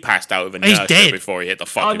 Fuck, he passed out with a He's nurse dead. before he hit the Oh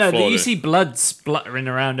fucking no, floor. you see blood spluttering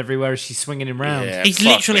around everywhere as she's swinging him round. Yeah, He's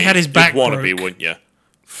fuck literally me. had his back You'd want to be, broke. wouldn't you?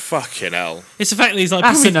 Fucking hell. It's the fact that he's like,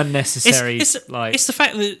 That's "Put an me-" unnecessary, It's like... the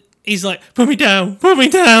fact that he's like, "Put me down,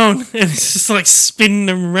 and it's just like spinning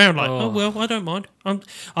them around. Like, oh well, I don't mind.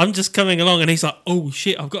 I'm just coming along, and he's like, "Oh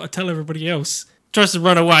shit, I've got to tell everybody else." Tries to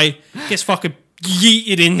run away, gets fucking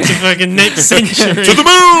yeeted into fucking next century. To the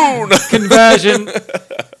moon! conversion.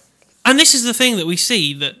 And this is the thing that we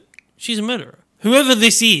see, that she's a murderer. Whoever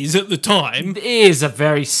this is at the time, It is a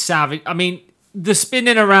very savage... I mean, the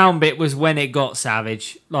spinning around bit was when it got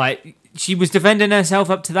savage. Like, she was defending herself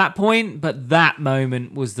up to that point, but that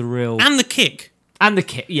moment was the real... and the kick. And the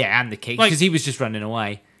kick. Yeah, and the kick, Like- because he was just running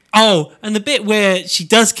away. Oh, and the bit where she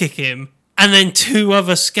does kick him, and then 2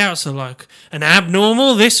 other scouts are like, "An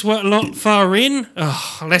abnormal, this went a lot far in?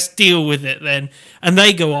 Oh, let's deal with it then." And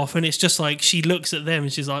they go off, and it's just like, she looks at them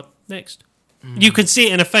and she's like, "Next." You can see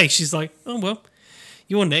it in her face. She's like, "Oh, well,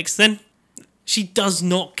 you're next then." She does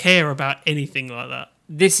not care about anything like that.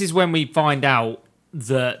 This is when we find out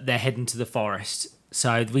that they're heading to the forest.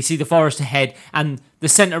 So we see the forest ahead, and the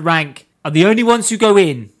centre rank are the only ones who go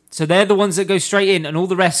in. So they're the ones that go straight in, and all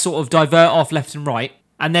the rest sort of divert off left and right.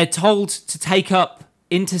 And they're told to take up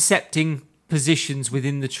intercepting positions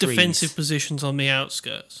within the trees. Defensive positions on the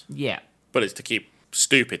outskirts. Yeah. But it's to keep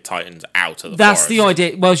stupid titans out of the That's forest. the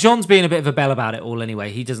idea. Well, Jean's being a bit of a bell about it all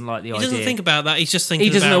anyway. He doesn't like the He idea. doesn't think about that. He's just thinking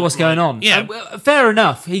He doesn't know about, what's going like- on. Yeah. Well, fair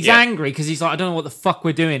enough. He's Yeah. angry because he's like, I don't know what the fuck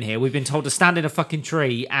we're doing here. We've been told to stand in a fucking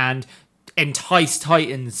tree and entice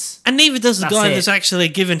titans. And neither does the That's guy it. that's actually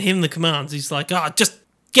given him the commands. He's like, just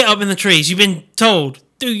get up in the trees. You've been told.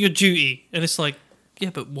 Do your duty. And it's like,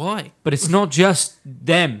 yeah, but why? But it's not just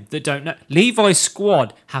them that don't know. Levi's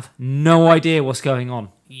squad have no idea what's going on.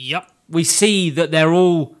 Yep. We see that they're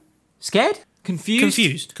all scared.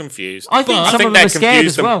 Confused? Confused. I think I some think of them they're are scared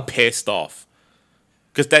confused as well. and pissed off.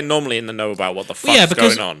 Because they're normally in the know about what the Well, yeah, fuck's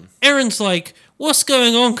because going on. Aaron's like, "What's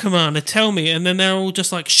going on, Commander? Tell me." And then they're all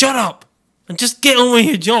just like, "Shut up and just get on with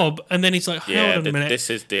your job." And then he's like, "Hold Yeah, on a minute. this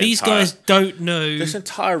is the These entire- guys don't know." This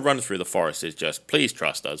entire run through the forest is just, please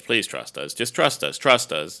trust us, just trust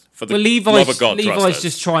us. For the Well, love of God, trust Levi's us.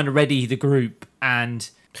 just trying to ready the group, and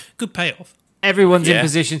Good payoff. everyone's in Yeah.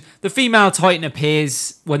 position. The female Titan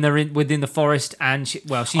appears when they're within the forest, and she's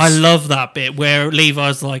I love that bit where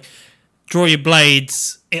Levi's like, "Draw your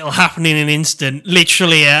blades. It'll happen in an instant."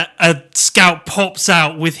 Literally, a scout pops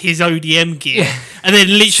out with his ODM gear, and then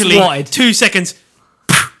literally Swatted. 2 seconds,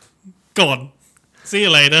 gone. See you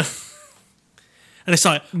later. And it's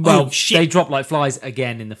like, well, oh shit! they drop like flies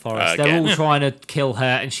again in the forest. They're Again. all Yeah. trying to kill her,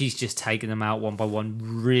 and she's just taking them out one by one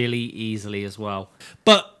really easily as well.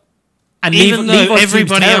 But And even though Levi's team's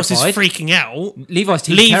everybody else is terrified. freaking out, Levi's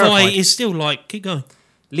team Levi terrified. is still like, keep going.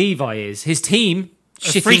 Levi is. His team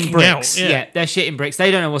shitting freaking bricks. out, yeah. They're shitting bricks.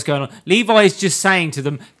 They don't know what's going on. Levi is just saying to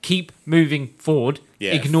them, keep moving forward.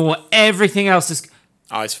 Yeah. Ignore everything else.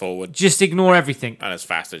 Eyes forward, Just ignore everything. and as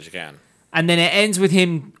fast as you can. And then it ends with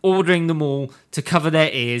him ordering them all to cover their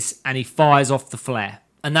ears, and he fires off the flare.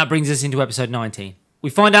 And that brings us into episode 19. We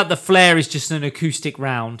find out the flare is just an acoustic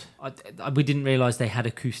round. We didn't realise they had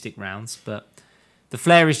acoustic rounds, but the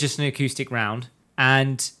flare is just an acoustic round.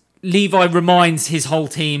 And Levi reminds his whole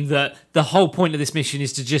team that the whole point of this mission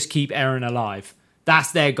is to just keep Eren alive.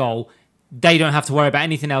 That's their goal. They don't have to worry about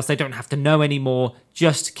anything else. They don't have to know anymore.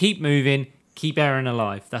 Just keep moving. Keep Eren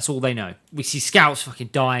alive. That's all they know. We see scouts fucking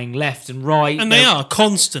dying left and right. And they are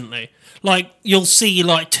constantly. Like, you'll see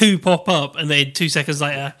like 2 pop up, and then 2 seconds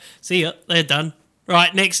later, see ya, they're done.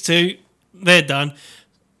 Right, next 2, they're done.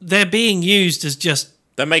 They're being used as just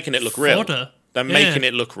They're making it look real. fodder. They're Yeah. making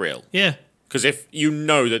it look real. Yeah. Because if you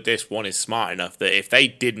know that this one is smart enough that if they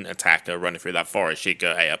didn't attack her running through that forest, she'd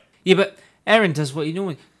go, hey, up. Yeah, but Eren does what he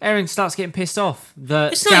normally... Eren starts getting pissed off. The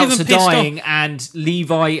It's not scouts are even pissed dying, and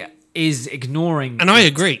Levi is ignoring... And I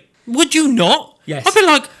agree. Would you not? Yes. I'd be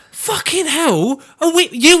like, fucking hell,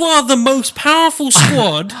 you are the most powerful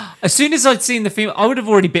squad. As soon as I'd seen the female, I would have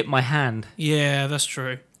already bit my hand. Yeah, that's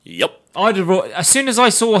true. Yep. As soon as I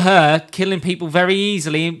saw her killing people very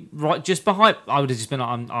easily, right just behind, I would have just been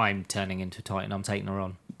like, I'm turning into a Titan. I'm taking her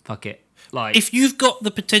on. Fuck it. Like, If you've got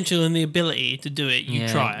the potential and the ability to do it, you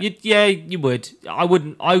try it. You would.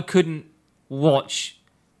 I couldn't watch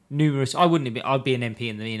numerous. I'd be an MP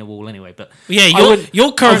in the inner wall anyway. But Yeah, I wouldn't-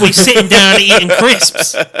 you're currently sitting down eating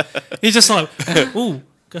crisps. You're just like, ooh,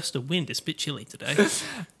 gust of wind. It's a bit chilly today.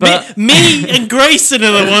 But- me and Grayson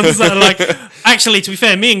are the ones that are like. Actually, to be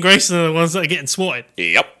fair, me and Grayson are the ones that are getting swatted.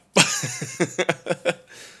 Yep.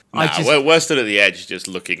 I Nah, just- we're stood at the edge just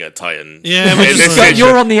looking at Titan. Yeah, we're In just this like- age,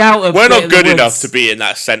 you're on the outer. we're bit not of the good woods. enough to be in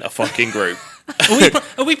that centre fucking group.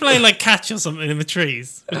 Are we playing like catch or something in the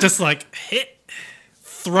trees? Just like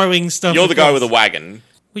throwing stuff. You're the guy with a across. wagon.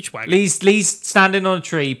 Which wagon? Lee's standing on a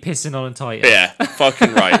tree, pissing on a Titan. Yeah,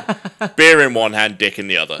 fucking right. Beer in one hand, dick in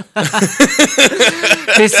the other.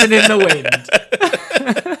 Pissing in the wind.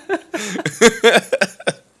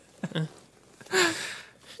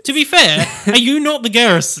 To be fair, are you not the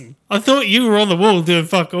garrison? I thought you were on the wall doing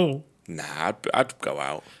fuck all. Nah, I'd go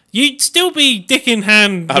out. You'd still be dick in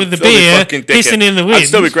hand I'd with the still be beer, fucking dicking- pissing in the wind. I'd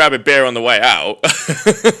still be grabbing beer on the way out.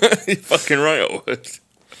 You're fucking right, I would.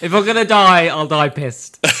 If I'm gonna die, I'll die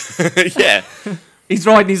pissed. Yeah, He's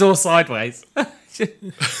riding his horse sideways.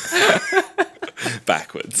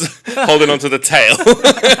 backwards. Holding onto the tail.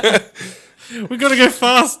 We gotta go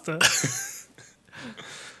faster.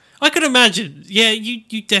 I could imagine. Yeah,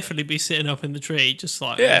 you'd definitely be sitting up in the tree, just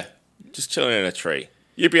like Yeah, just chilling in a tree.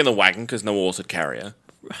 You'd be in the wagon because no horse would carry her.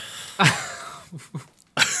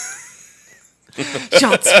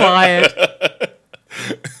 Shots fired.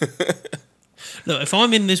 Look, if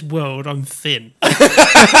I'm in this world, I'm thin.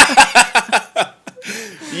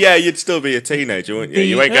 Yeah, you'd still be a teenager, wouldn't you? The,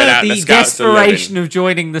 You ain't going out in the the scouts to desperation living of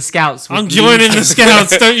joining the scouts. would I'm lead joining to- the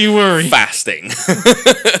scouts, don't you worry. fasting.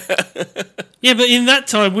 Yeah, but in that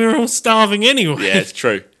time, we were all starving anyway. Yeah, it's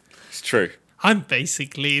true. It's true. I'm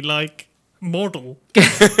basically like model.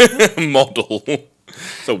 Model.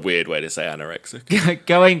 It's a weird way to say anorexic.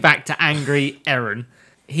 Going back to angry Eren,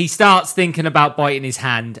 he starts thinking about biting his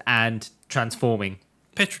hand and transforming.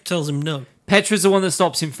 Petra tells him no. Petra's the one that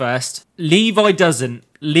stops him first. Levi doesn't.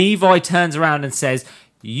 Levi turns around and says,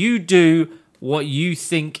 "You do what you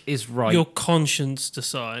think is right. Your conscience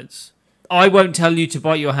decides. I won't tell you to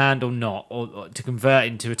bite your hand or not, or to convert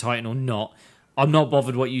into a Titan or not. I'm not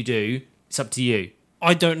bothered what you do. It's up to you."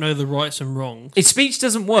 I don't know the rights and wrongs. His speech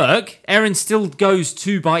doesn't work. Eren still goes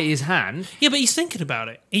to bite his hand. Yeah, but he's thinking about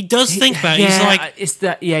it. He does think about it. He's like, it's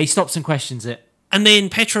that. Yeah, he stops and questions it. and then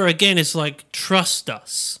Petra again is like, trust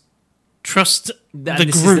us. Trust And the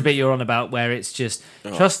this is group. the bit you're on about, where it's just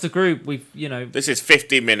trust the group. This is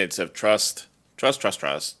 50 minutes of trust. Trust.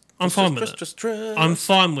 I'm fine with it. Just trust. I'm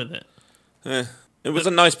fine with it. It was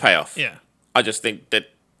a nice payoff. Yeah. I just think that,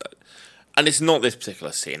 and it's not this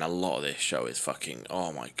particular scene. A lot of this show is fucking.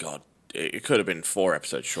 Oh my god! It could have been 4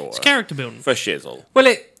 episodes shorter. It's character building. For shizzle.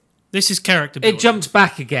 Well, This is character building. it jumps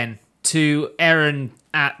back again to Eren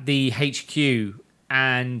at the HQ,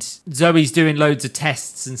 and Zoe's doing loads of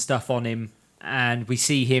tests and stuff on him, and we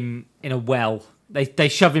see him in a well. They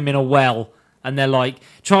shove him in a well, and they're like,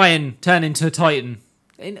 try and turn into a Titan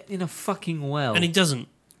in a fucking well. And he doesn't.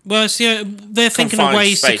 Well, see, they're thinking of Confined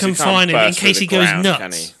ways space. to He can't confine him in burst through case the he goes ground, can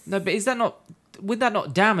nuts. he? No, but would that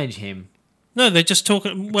not damage him? No, they're just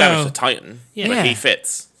talking. Damage Well, the Titan. yeah. But he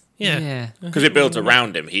fits. yeah. Because it builds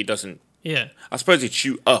around him. He doesn't. Yeah. I suppose he'd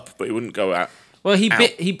shoot up, but he wouldn't go out. Well, he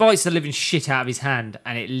Ow. bites the living shit out of his hand,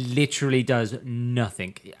 and it literally does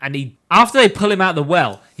nothing. And after they pull him out of the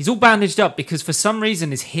well, he's all bandaged up because for some reason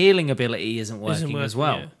his healing ability isn't working as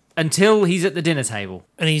well. yeah. Until he's at the dinner table.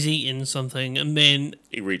 And he's eating something, and then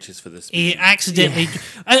He reaches for this. he accidentally.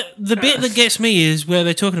 The bit that gets me is where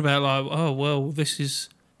they're talking about, like, oh, well, this is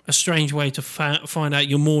a strange way to find out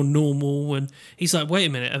you're more normal. And he's like, wait a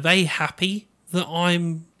minute, are they happy that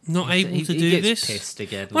I'm not able to he do gets this? pissed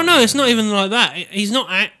again. Well, no, it's not even like that. He's not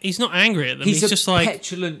angry at them. He's a just like,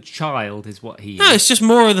 petulant child, is what he no, is. it's just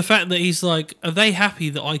more of the fact that he's like, are they happy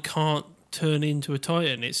that I can't turn into a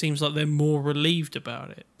Titan? It seems like they're more relieved about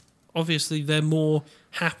it. Obviously, they're more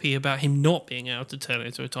happy about him not being able to turn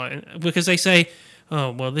into a Titan because they say,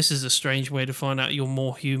 oh, well, this is a strange way to find out you're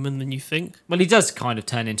more human than you think. Well, he does kind of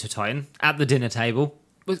turn into a Titan at the dinner table.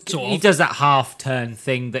 Sort He of. does that half-turn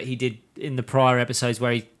thing that he did in the prior episodes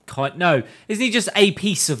where he no, isn't he just a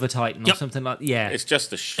piece of a Titan or Yep. something like? Yeah, It's just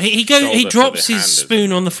the. He shoulder drops to the his hand,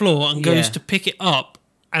 spoon on the floor and goes Yeah. to pick it up,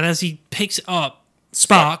 and as he picks it up,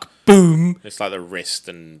 spark, boom, It's like the wrist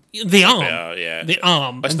and. the arm, Yeah. the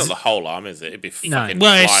arm. It's not the whole arm, is it? It'd be No. fucking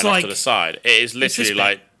Well, flying it's off like- to the side. It is this literally bit.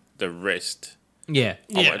 like the wrist. yeah.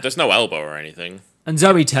 Yeah. There's no elbow or anything. And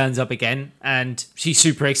Zoe turns up again, and she's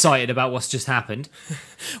super excited about what's just happened.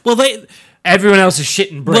 Well, they. Everyone else is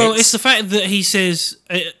shitting bricks. Well, it's the fact that he says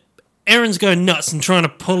Aaron's going nuts and trying to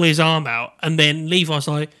pull his arm out, and then Levi's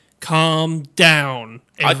like, "Calm down."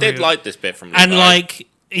 I did everyone." like this bit from Levi, and like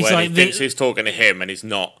he's when like, he thinks he's talking to him and he's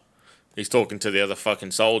not. He's talking to the other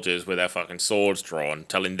fucking soldiers with their fucking swords drawn,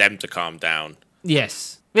 telling them to calm down.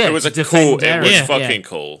 yes. Yeah, It was to a defend cool. It Eren. was Yeah. fucking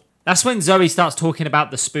cool. That's when Zoe starts talking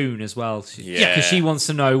about the spoon as well. Yeah. Because she wants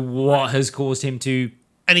to know what has caused him to.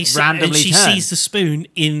 and he randomly and she turn. sees the spoon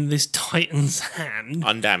in this Titan's hand.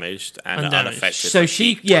 Undamaged and Undamaged. unaffected. So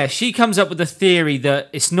she comes up with a theory that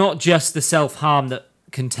it's not just the self-harm that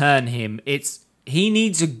can turn him. It's he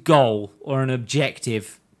needs a goal or an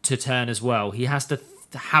objective to turn as well. He has to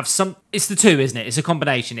have some. It's the two, isn't it? It's a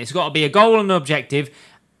combination. It's got to be a goal and an objective,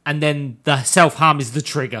 and then the self-harm is the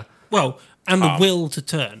trigger Well, and the will to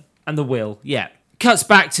turn. and the will. Yeah. Cuts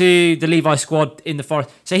back to the Levi squad in the forest.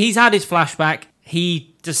 So he's had his flashback.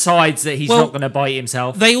 He decides that he's Well, not going to bite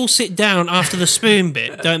himself. They all sit down after the spoon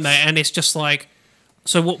bit, don't they? And it's just like,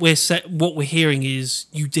 so what we're hearing is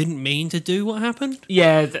you didn't mean to do what happened.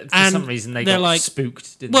 Yeah, for And some reason they they're got like-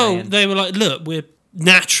 spooked, didn't Well, they? And- they were like, look, we're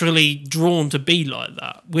naturally drawn to be like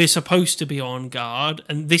that. We're supposed to be on guard,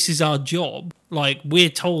 and this is our job. Like, we're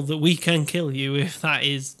told that we can kill you if that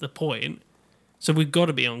is the point. So we've got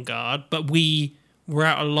to be on guard, but we were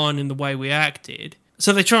out of line in the way we acted.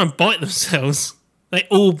 So they try and bite themselves. They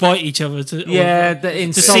all bite each other to Yeah,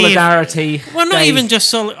 in to see if- solidarity. Well, not they- even just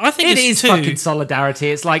solid. I think It it's is two. fucking solidarity.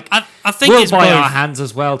 It's like I think we'll it's buy our both. hands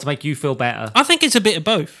as well to make you feel better, I think it's a bit of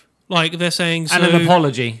both. Like they're saying, so and an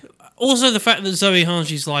apology. also the fact that Zoe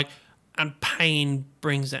Hanji's like, and pain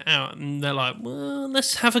brings it out, and they're like, well,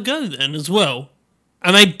 let's have a go then as well.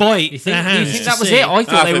 And they bite You think, their you hands. think to that was see. it? I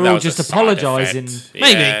thought they think were that all was just a side apologising. effect.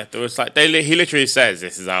 Maybe. Yeah, there was like he literally says,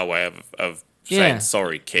 "This is our way of saying Yeah.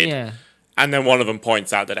 sorry, kid." Yeah, And then one of them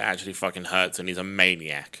points out that it actually fucking hurts, and he's a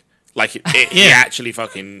maniac. Like he Yeah. actually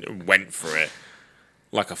fucking went for it,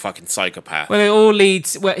 like a fucking psychopath. well, it all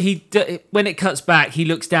leads. Well, when it cuts back, he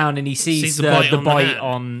looks down and he sees the bite, hand.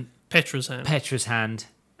 on Petra's hand. Petra's hand,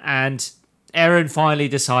 and Eren finally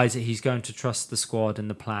decides that he's going to trust the squad and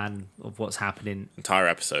the plan of what's happening. Entire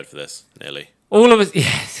episode for this, nearly All of us,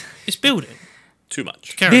 yes. It's building. too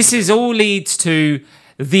much. Character. This is all leads to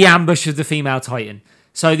the ambush of the female Titan.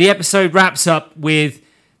 So the episode wraps up with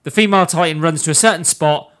The female Titan runs to a certain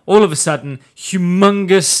spot. All of a sudden,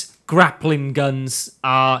 humongous grappling guns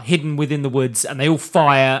are hidden within the woods, and they all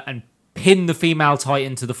fire and pin the female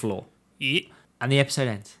Titan to the floor. Yeah. And the episode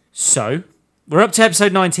ends. So, we're up to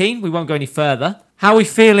episode 19. We won't go any further. How are we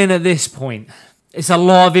feeling at this point? It's a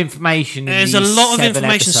lot of information. There's a lot of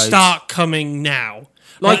information episodes. start coming now.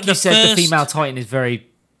 Like you said, the first- female Titan is very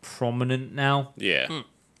prominent now. Yeah.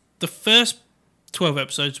 The first 12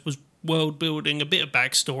 episodes was world building, a bit of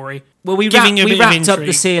backstory. Well, we Giving you a bit of wrapped up the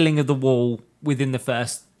intrigue. ceiling of the wall within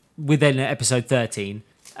episode 13,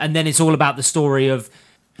 and then it's all about the story of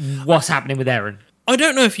what's happening with Eren. I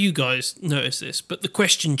don't know if you guys notice this, but the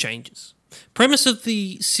question changes. Premise of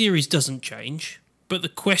the series doesn't change, but the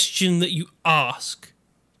question that you ask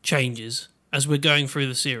changes as we're going through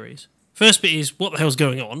the series. First bit is, what the hell's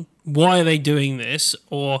going on? Why are they doing this?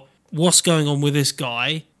 Or what's going on with this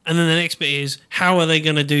guy? And then the next bit is, how are they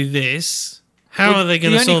going to do this? How are they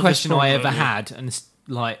going to The solve only question this I problem? ever had, and it's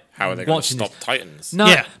like, How are they going to watching stop this- Titans? No,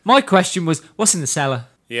 Yeah. my question was, what's in the cellar?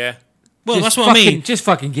 Yeah. Well, Just that's what I mean. Just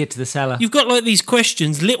fucking get to the cellar. You've got like these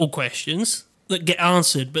questions, little questions that get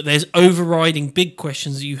answered, but there's overriding big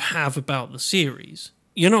questions that you have about the series.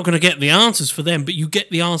 You're not going to get the answers for them, but you get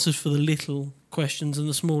the answers for the little questions and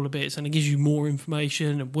the smaller bits, and it gives you more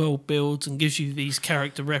information and world builds and gives you these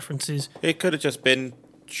character references. It could have just been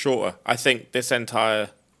shorter. I think this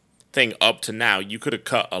entire thing up to now, you could have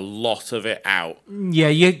cut a lot of it out.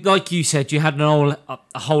 Yeah, like you said, you had a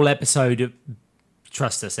whole episode of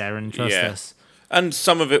trust us, Eren, trust Yeah. us. And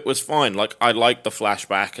some of it was fine. Like, I like the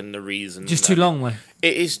flashback and the reason. Just too long, though.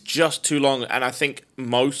 It is just too long. And I think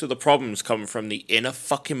most of the problems come from the inner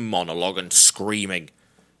fucking monologue and screaming.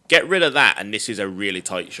 Get rid of that, and this is a really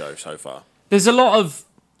tight show so far. There's a lot of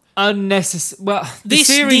unnecessary. Well, the This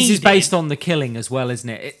series is needed- based on the killing as well, isn't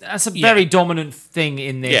it? That's a very dominant thing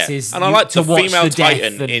in this. Yeah, Is and I like to the watch female the death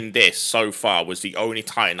Titan and- in this so far was the only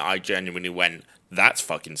Titan I genuinely went, that's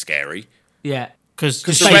fucking scary. Yeah, Because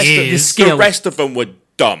The she rest of is. the skill. The rest of them were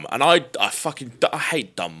dumb, and I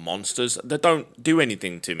hate dumb monsters. They don't do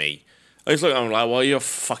anything to me. I just look at them like, well, you're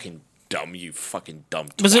fucking dumb, you fucking dumb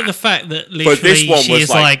twat. Was it the fact that literally But this one she was is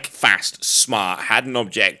like fast, smart, had an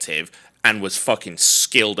objective, and was fucking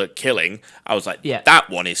skilled at killing. I was like, Yeah. that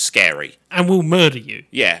one is scary. and will murder you?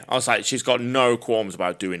 Yeah, I was like, she's got no qualms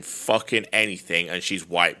about doing fucking anything, and she's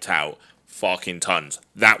wiped out fucking tons.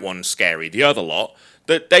 That one's scary. The other lot,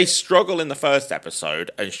 that they struggle in the first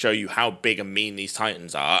episode and show you how big and mean these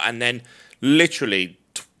Titans are, and then literally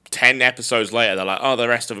 10 episodes later, they're like, oh, the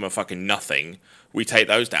rest of them are fucking nothing. We take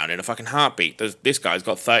those down in a fucking heartbeat. This guy's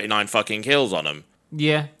got 39 fucking kills on him.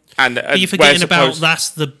 yeah, And But you're forgetting about that's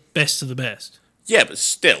the best of the best. Yeah, but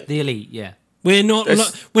still. the elite. Yeah, We're not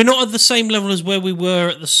There's- we're not at the same level as where we were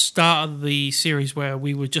at the start of the series, where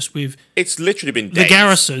we were just with It's literally been the days.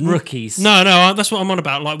 garrison Rookies. No, that's what I'm on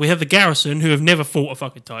about. Like, we have the garrison who have never fought a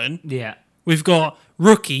fucking Titan. yeah. We've got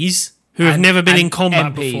rookies who have And- never been and in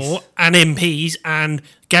combat MPs. before, and MPs, and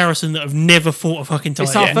garrison that have never fought a fucking Titan.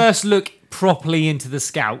 It's our first look properly into the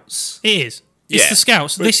scouts. It is. It's Yeah, the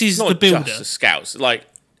scouts. but This it's is not the builder. just the scouts. Like,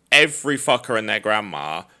 every fucker and their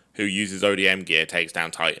grandma who uses ODM gear takes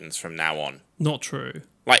down Titans from now on. Not true.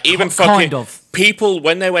 Like, even Kind fucking of. people,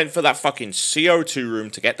 when they went for that fucking CO2 room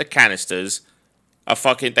to get the canisters,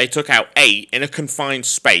 they took out 8 in a confined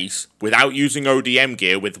space without using ODM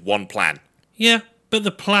gear with one plan. Yeah, but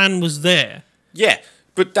the plan was there. Yeah,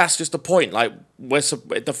 but that's just the point. Like,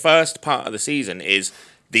 the first part of the season is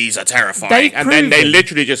these are terrifying, They've and then they proven-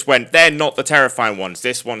 literally just went, they're not the terrifying ones.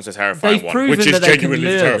 This one's the terrifying They've one, proven which is that they can genuinely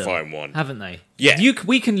the lure terrifying them, one. haven't they? Yeah.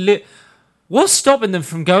 We can. What's stopping them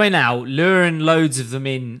from going out, luring loads of them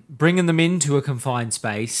in, bringing them into a confined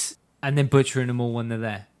space, and then butchering them all when they're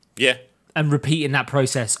there, Yeah, and repeating that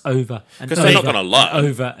process over and 'Cause over they're not gonna learn. and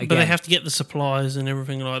over again? But they have to get the supplies and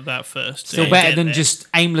everything like that first. Still to better get than there. just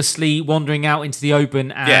aimlessly wandering out into the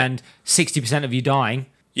open and 60% of you dying.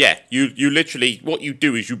 yeah. You literally, what you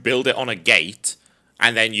do is you build it on a gate,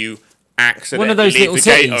 and then you accidentally One of those leave little the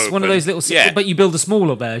gate cities. open. One of those little cities. Yeah. But you build a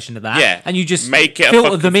smaller version of that. Yeah, And you just make it a filter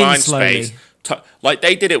fucking them in confined slowly. space. Like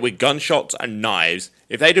they did it with gunshots and knives.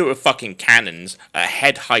 If they do it with fucking cannons at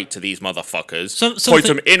head height to these motherfuckers, point something-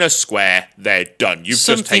 them in a square, they're done. You've just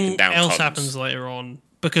taken Something down else tons. happens later on,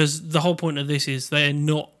 because the whole point of this is they're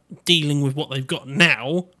not dealing with what they've got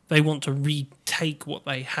now. They want to retake what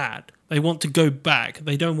they had. They want to go back.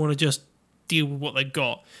 They don't want to just deal with what they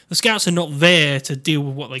got. The scouts are not there to deal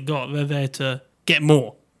with what they got. They're there to get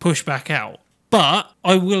more, push back out. But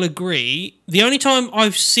I will agree, the only time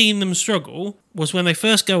I've seen them struggle was when they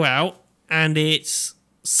first go out and it's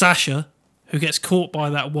Sasha who gets caught by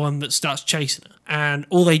that one that starts chasing her. and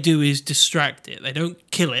all they do is distract it. They don't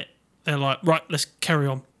kill it. They're like, right, let's carry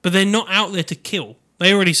on. But they're not out there to kill.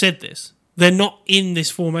 They already said this. They're not in this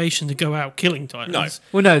formation to go out killing Titans. No.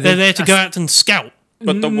 Well, no, They're there to go out and scout.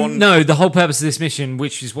 But the one, No, the whole purpose of this mission,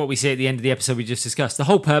 which is what we see at the end of the episode we just discussed, the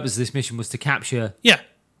whole purpose of this mission was to capture Yeah.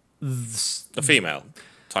 the female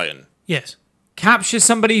Titan. Yes.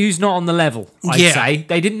 somebody who's not on the level. I'd Yeah. say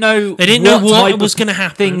they didn't know. They didn't know what type was of going to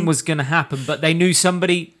happen. Thing was going to happen, but they knew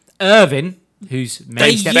somebody. Irvin, who's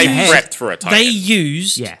many steps They ahead. prepped for a Titan. They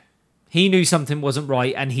used Yeah, he knew something wasn't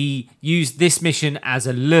right, and he used this mission as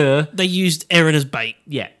a lure. Eren as bait.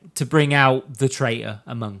 Yeah, to bring out the traitor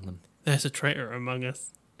among them. There's a traitor among us.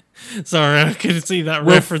 Sorry, I couldn't see that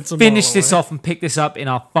We'll reference. finish this off and pick this up in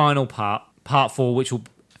our final part 4, which will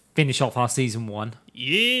finish off our season 1.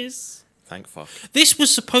 Yes. Thank fuck. This was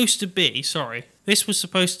supposed to be,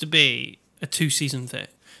 a 2-season thing.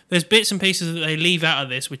 There's bits and pieces that they leave out of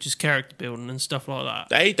this, which is character building and stuff like that.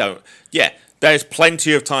 They don't. Yeah, there's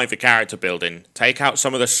plenty of time for character building. Take out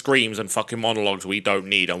some of the screams and fucking monologues we don't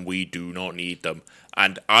need, and we do not need them.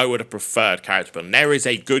 And I would have preferred character building. There is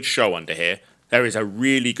a good show under here. There is a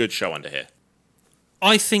really good show under here.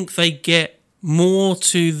 I think they get more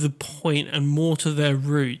to the point and more to their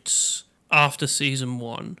roots after season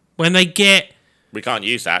 1. When they get... We can't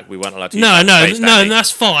use that. We weren't allowed to use No, that. Space Dandy.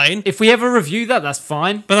 that's fine. If we ever review that, that's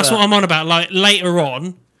fine. But that's what I'm on about. Like, later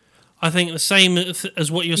on, I think the same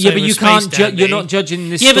as what you're saying. Yeah, but you with can't. Space Dandy. You're not judging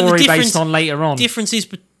this Yeah, but the story difference- based on later on. Differences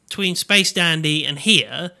between Space Dandy and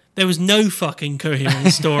here, there was no fucking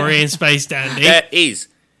coherent story in Space Dandy. There is.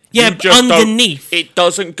 Yeah, You but just don't- underneath. It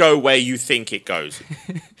doesn't go where you think it goes.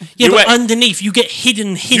 Yeah, you but went- underneath, you get hidden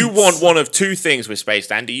hints. You want one of two things with Space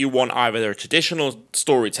Dandy. You want either a traditional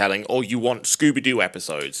storytelling or you want Scooby-Doo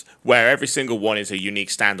episodes where every single one is a unique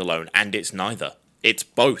standalone, and it's neither. It's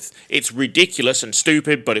both. It's ridiculous and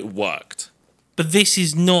stupid, but it worked. But this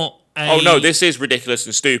is not a... Oh no, this is ridiculous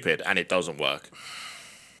and stupid, and it doesn't work.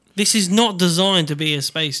 This is not designed to be a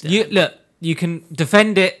Space Dandy. Look, you can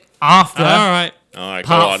defend it after. All right. Alright,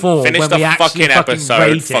 Part go on. 4, Finish when the we actually fucking fucking episode,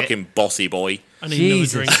 rate it. fucking bossy boy. I need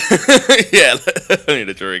Jesus. another drink. Yeah, I need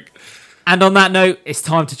a drink. And on that note, it's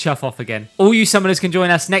time to chuff off again. All you summoners can join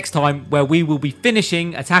us next time, where we will be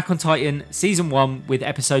finishing Attack on Titan Season 1 with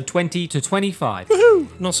episode 20 to 25.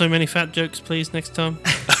 Not so many fat jokes, please, next time.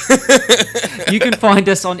 You can find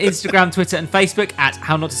us on Instagram, Twitter, and Facebook at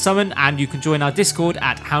How Not to Summon, and you can join our Discord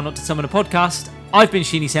at How Not to Summon a Podcast. I've been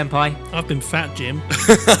Sheeny Senpai. I've been fat, Jim.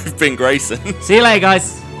 I've been Grayson. See you later,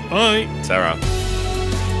 guys. Bye. Sarah.